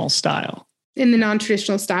non-traditional style. In the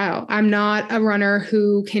non-traditional style. I'm not a runner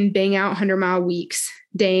who can bang out 100-mile weeks,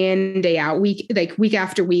 day in, day out, week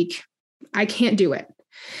after week. I can't do it.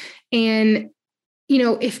 And,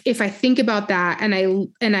 if I think about that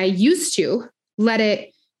and I used to let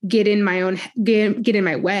it get in my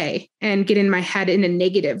way and get in my head in a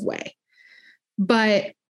negative way.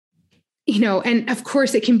 But, and of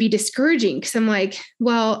course it can be discouraging because I'm like,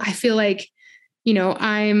 well, I feel like,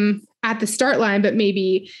 I'm at the start line, but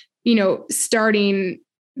maybe, starting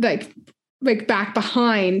back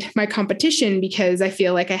behind my competition because I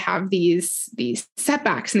feel like I have these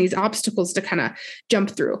setbacks and these obstacles to kind of jump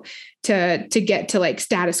through to get to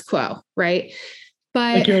status quo. Right.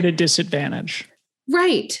 But you're at a disadvantage.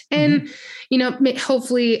 Right. And,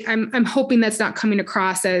 hopefully I'm hoping that's not coming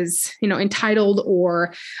across as, entitled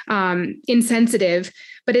or insensitive,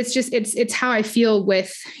 but it's how I feel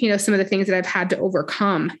with, some of the things that I've had to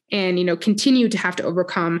overcome and, continue to have to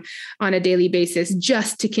overcome on a daily basis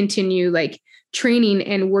just to continue training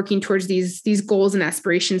and working towards these goals and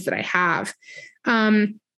aspirations that I have.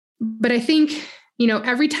 But I think,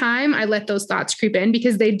 every time I let those thoughts creep in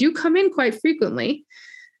because they do come in quite frequently.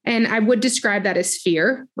 And I would describe that as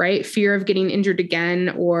fear, right? Fear of getting injured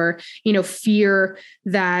again, or, fear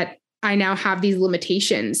that I now have these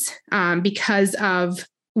limitations because of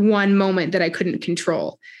one moment that I couldn't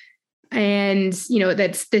control. And,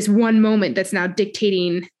 that's this one moment that's now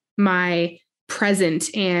dictating my present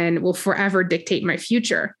and will forever dictate my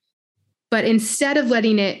future. But instead of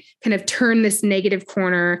letting it kind of turn this negative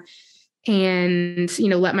corner and,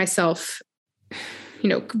 let myself,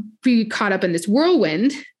 be caught up in this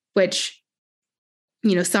whirlwind, which,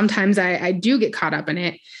 sometimes I do get caught up in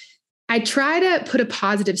it. I try to put a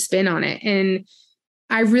positive spin on it. And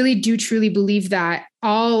I really do truly believe that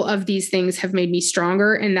all of these things have made me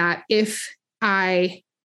stronger, and that if I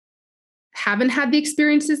haven't had the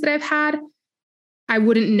experiences that I've had, I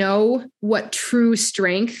wouldn't know what true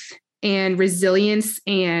strength and resilience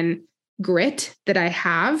and grit that I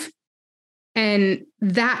have. And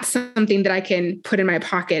that's something that I can put in my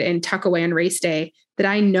pocket and tuck away on race day that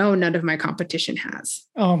I know none of my competition has.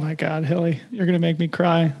 Oh my God, Hilly, you're going to make me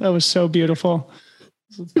cry. That was so beautiful.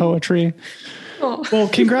 Poetry. Oh. Well,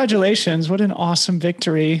 congratulations. What an awesome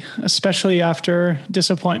victory, especially after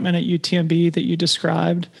disappointment at UTMB that you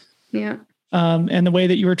described. Yeah. And the way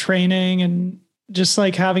that you were training and just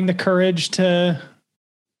having the courage to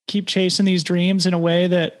keep chasing these dreams in a way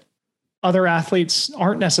that other athletes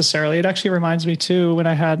aren't necessarily. It actually reminds me too, when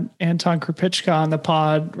I had Anton Krupicka on the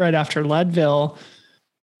pod right after Leadville,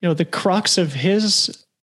 the crux of his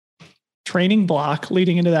training block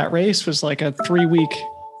leading into that race was a 3-week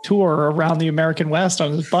tour around the American West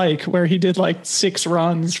on his bike, where he did like 6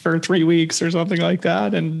 runs for 3 weeks or something like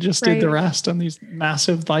that, and just did the rest on these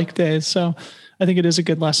massive bike days. So I think it is a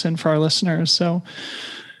good lesson for our listeners. So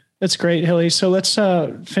that's great, Hilly. So let's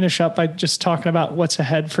finish up by just talking about what's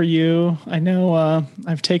ahead for you. I know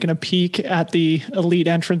I've taken a peek at the elite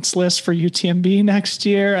entrance list for UTMB next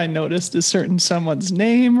year. I noticed a certain someone's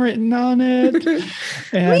name written on it.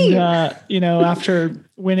 And, after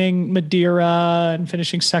winning Madeira and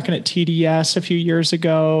finishing second at TDS a few years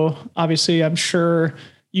ago, obviously I'm sure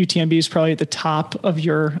UTMB is probably at the top of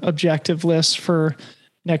your objective list for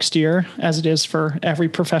next year, as it is for every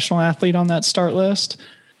professional athlete on that start list.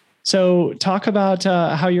 So talk about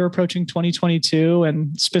how you're approaching 2022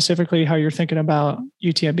 and specifically how you're thinking about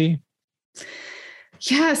UTMB.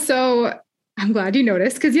 Yeah. So I'm glad you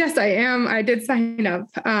noticed, because yes, I am. I did sign up.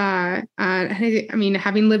 I mean,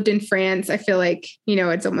 having lived in France, I feel like,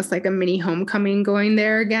 it's almost like a mini homecoming going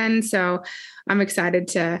there again. So I'm excited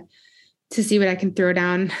to see what I can throw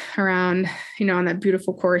down around, on that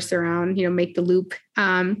beautiful course around, make the loop.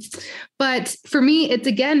 But for me, it's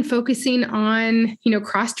again, focusing on,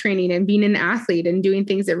 cross training and being an athlete and doing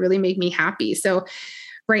things that really make me happy. So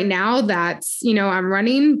right now that's, I'm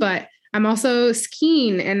running, but I'm also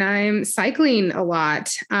skiing and I'm cycling a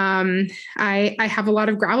lot. I have a lot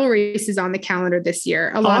of gravel races on the calendar this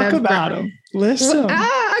year. Talk about them. Listen.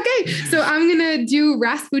 Okay. So I'm going to do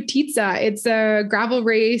Rasputitsa. It's a gravel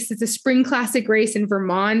race. It's a spring classic race in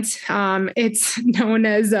Vermont. It's known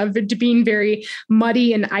as being very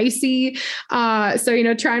muddy and icy.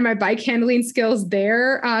 So, trying my bike handling skills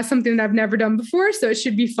there, something that I've never done before. So it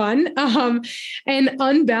should be fun. And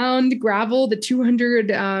Unbound Gravel, the 200,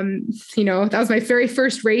 that was my very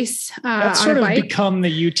first race. That's sort of become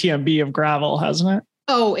the UTMB of gravel, hasn't it?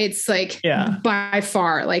 Oh, it's like by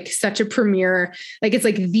far like such a premier, like it's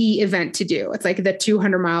like the event to do. It's like the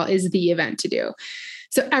 200 mile is the event to do.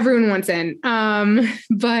 So everyone wants in. I'm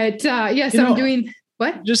doing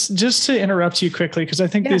what? Just to interrupt you quickly, because I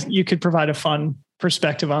think you could provide a fun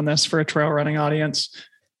perspective on this for a trail running audience,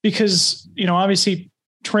 because, obviously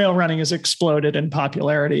trail running has exploded in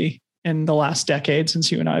popularity in the last decade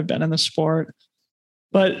since you and I have been in the sport,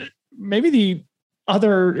 but maybe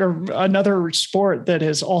another sport that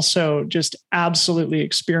has also just absolutely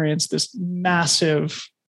experienced this massive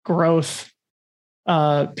growth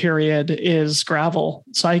period is gravel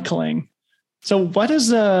cycling. So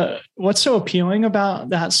what's so appealing about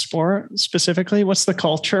that sport specifically? What's the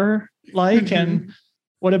culture like? Mm-hmm. And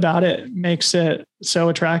what about it makes it so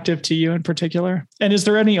attractive to you in particular? And is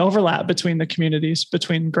there any overlap between the communities,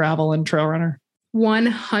 between gravel and trail runner?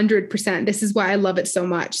 100%. This is why I love it so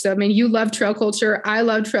much. So, I mean, you love trail culture. I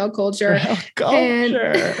love trail culture.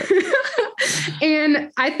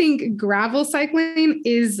 And I think gravel cycling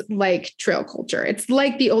is like trail culture. It's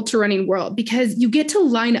like the ultra running world, because you get to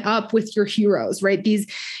line up with your heroes, right? These,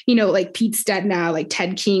 like Pete Stetina, like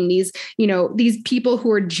Ted King, these people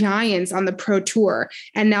who are giants on the pro tour,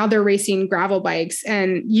 and now they're racing gravel bikes,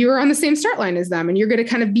 and you're on the same start line as them, and you're going to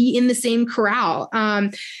kind of be in the same corral,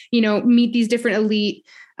 meet these different elite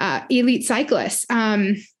cyclists.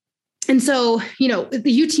 And so, the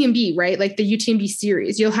UTMB, right? Like the UTMB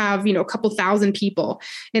series, you'll have, a couple thousand people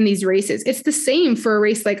in these races. It's the same for a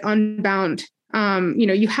race like Unbound.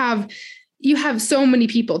 You have so many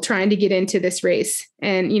people trying to get into this race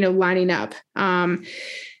and, lining up.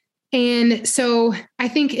 And so I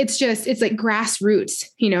think it's like grassroots,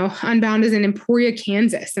 Unbound is in Emporia,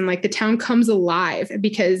 Kansas, and like the town comes alive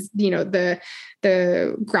because,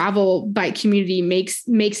 the gravel bike community makes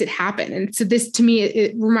it happen. And so this, to me,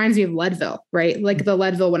 it reminds me of Leadville, right? Like the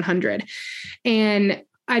Leadville 100. And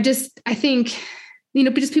I think,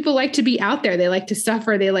 because people like to be out there. They like to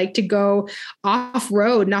suffer. They like to go off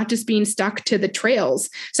road, not just being stuck to the trails,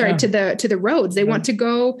 to the roads. They want to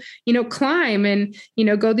go, climb and,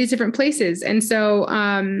 go these different places. And so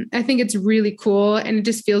I think it's really cool, and it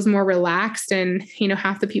just feels more relaxed. And,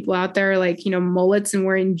 half the people out there, like, mullets and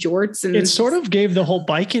wearing jorts. And it sort of gave the whole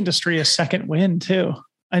bike industry a second wind too.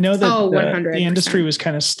 I know that the industry was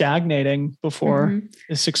kind of stagnating before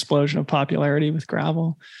this explosion of popularity with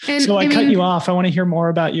gravel. And so I cut you off. I want to hear more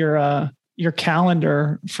about your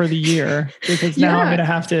calendar for the year, because now I'm going to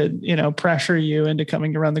have to, pressure you into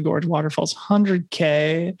coming to Run the Gorge Waterfalls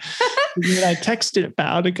 100K. That I texted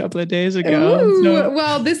about a couple of days ago. Ooh,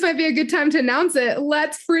 well, this might be a good time to announce it.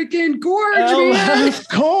 Let's freaking gorge, man.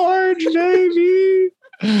 Gorge, baby.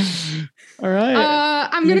 All right.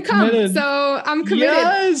 I'm going to come. So I'm committed.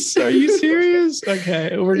 Yes. Are you serious?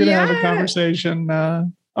 Okay. We're going to have a conversation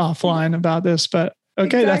offline about this, but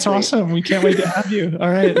okay. Exactly. That's awesome. We can't wait to have you. All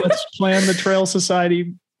right. Let's plan the Trail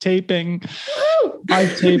Society taping,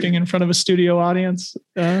 live taping in front of a studio audience.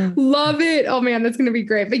 Love it. Oh man, that's going to be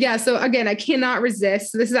great. But yeah, so again, I cannot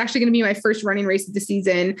resist. So this is actually going to be my first running race of the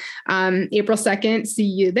season. April 2nd. See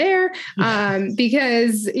you there.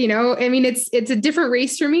 Because, I mean, it's a different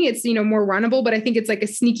race for me. It's, more runnable, but I think it's like a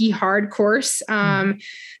sneaky hard course.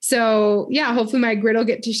 So yeah, hopefully my grit will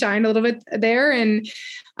get to shine a little bit there. And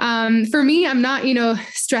for me, I'm not,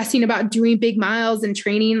 stressing about doing big miles and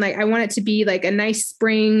training. Like I want it to be like a nice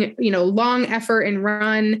spring, long effort and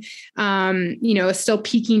run, still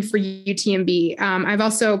peaking for UTMB. I've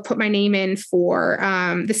also put my name in for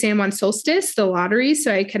the San Juan Solstice, the lottery.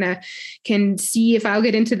 So I kind of can see if I'll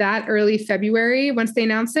get into that early February once they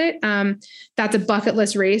announce it. That's a bucket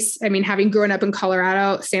list race. I mean, having grown up in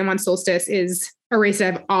Colorado, San Juan Solstice is a race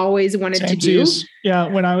that I've always wanted to do. Yeah.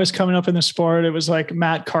 When I was coming up in the sport, it was like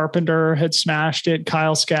Matt Carpenter had smashed it.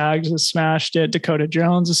 Kyle Skaggs has smashed it. Dakota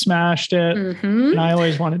Jones has smashed it. And I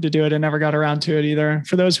always wanted to do it and never got around to it either.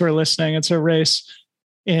 For those who are listening, it's a race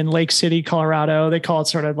in Lake City, Colorado. They call it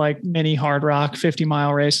sort of like mini hard rock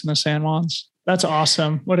 50-mile race in the San Juans. That's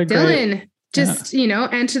awesome. What a Dylan,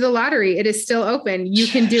 enter the lottery. It is still open. You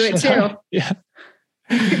can do it too. Yeah.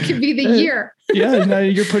 It could be the year. Yeah, now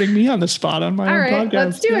you're putting me on the spot on my own podcast.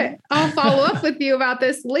 Let's do it. I'll follow up with you about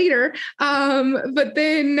this later. But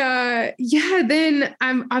then, then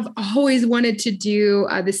I've always wanted to do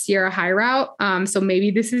the Sierra High Route. So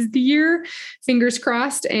maybe this is the year, fingers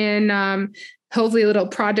crossed. And hopefully a little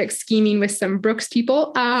project scheming with some Brooks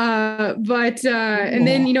people. And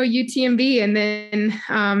then, UTMB and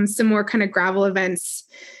then some more kind of gravel events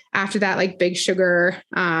after that, like Big Sugar.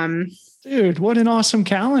 Dude, what an awesome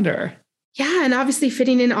calendar. Yeah. And obviously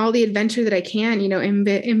fitting in all the adventure that I can,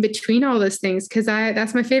 in between all those things. Cause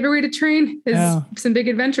that's my favorite way to train is some big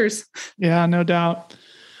adventures. Yeah, no doubt.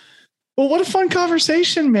 Well, what a fun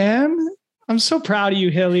conversation, man. I'm so proud of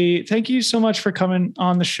you, Hilly. Thank you so much for coming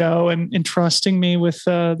on the show and entrusting me with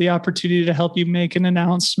the opportunity to help you make an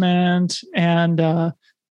announcement. And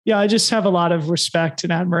I just have a lot of respect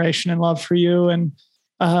and admiration and love for you. And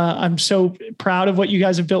I'm so proud of what you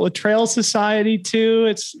guys have built with Trail Society too.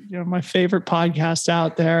 It's my favorite podcast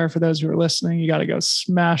out there. For those who are listening, you got to go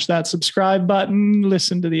smash that subscribe button,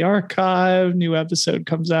 listen to the archive. New episode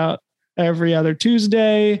comes out every other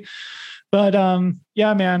Tuesday. But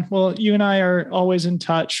man, well, you and I are always in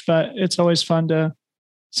touch, but it's always fun to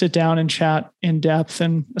sit down and chat in depth,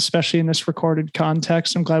 and especially in this recorded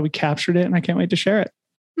context. I'm glad we captured it and I can't wait to share it.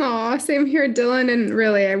 Aw, same here, Dylan. And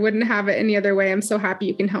really, I wouldn't have it any other way. I'm so happy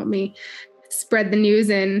you can help me spread the news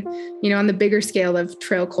and, on the bigger scale of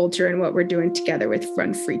trail culture and what we're doing together with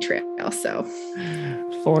Run Free Trail. So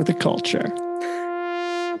for the culture.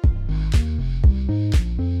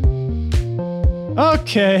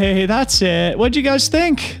 Okay, that's it. What'd you guys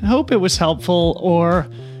think? I hope it was helpful or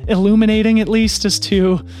illuminating at least as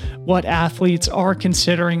to what athletes are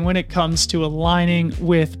considering when it comes to aligning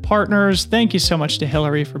with partners. Thank you so much to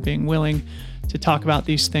Hilary for being willing to talk about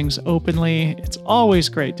these things openly. It's always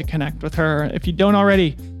great to connect with her. If you don't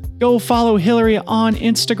already, go follow Hilary on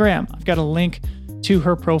Instagram. I've got a link to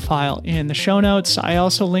her profile in the show notes. I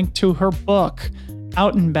also linked to her book,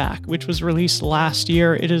 Out and Back, which was released last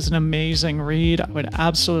year. It is an amazing read. I would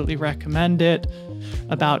absolutely recommend it,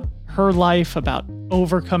 about her life, about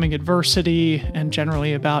overcoming adversity, and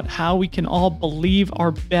generally about how we can all believe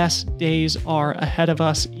our best days are ahead of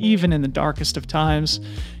us, even in the darkest of times.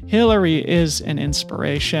 Hilary is an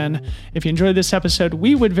inspiration. If you enjoyed this episode,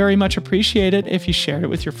 we would very much appreciate it if you shared it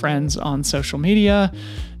with your friends on social media.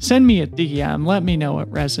 Send me a DM. Let me know what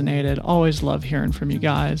resonated. Always love hearing from you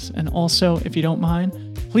guys. And also, if you don't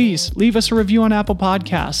mind, please leave us a review on Apple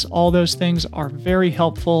Podcasts. All those things are very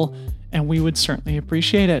helpful, and we would certainly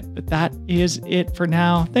appreciate it. But that is it for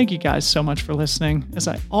now. Thank you guys so much for listening. As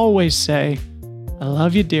I always say, I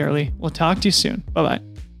love you dearly. We'll talk to you soon. Bye-bye.